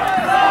right.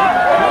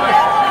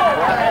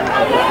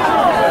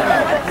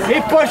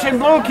 Keep pushing,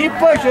 Blue, keep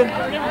pushing.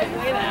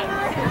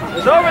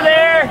 It's over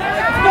there!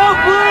 Let's go,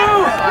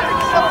 Blue!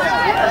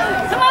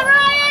 Come on,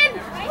 Ryan!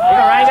 Come on,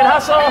 Ryan, good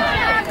hustle!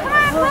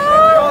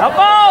 Help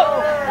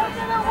out!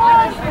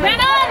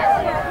 Brennan!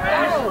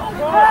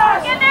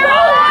 Get there!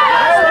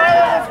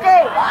 Let's go!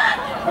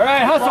 All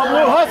right, hustle,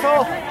 Blue,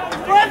 hustle.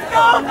 Let's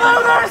go,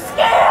 Blue, they're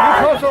scared!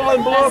 Keep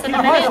hustling, Blue, keep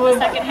hustling.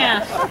 Second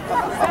half.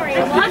 Sorry, I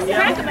lost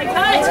track of my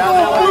time.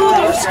 Blue,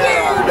 they're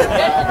scared!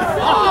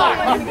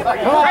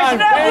 Come on,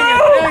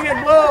 dang it,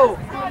 Blue.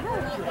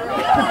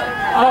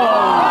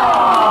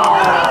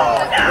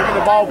 Oh! Look at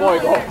the ball boy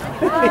go.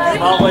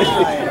 Ball boy's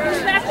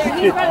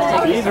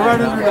He's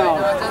running her down.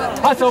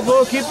 Hustle,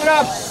 Blue, keep it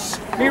up.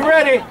 Be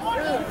ready.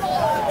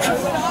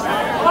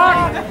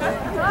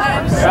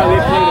 Yeah, they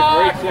played a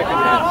great second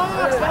half.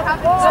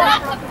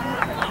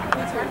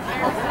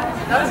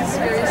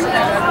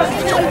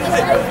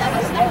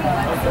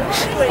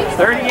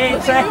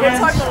 38 seconds.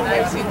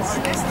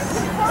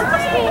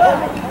 Yeah.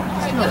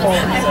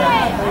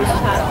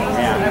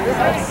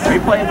 We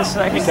played the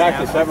second. We talked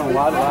to 7 a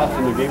lot last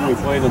in the game we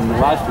played in the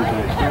last 2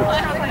 games too.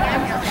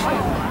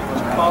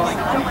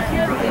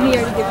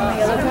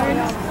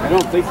 I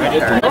don't think he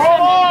did. He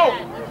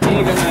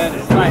ain't gonna add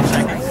it. 5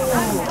 seconds.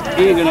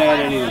 He ain't gonna add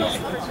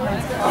anything.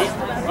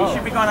 He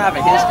should be going to have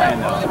it his time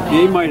though.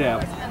 He might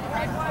have.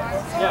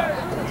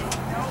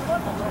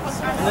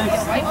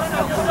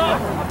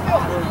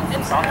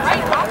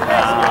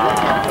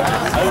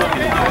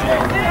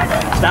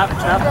 Stop.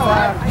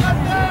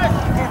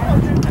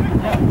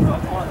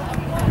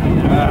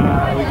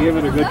 We gave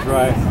it a good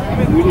try.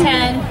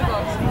 10,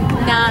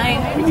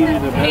 9, We needed a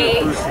better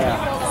 8, first half.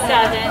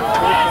 7,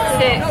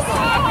 6,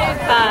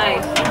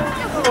 5,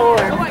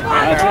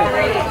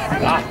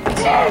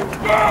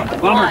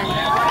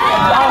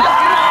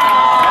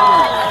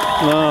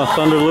 No,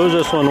 Thunder lose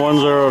this one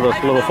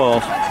 1-0 to Little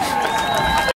Falls.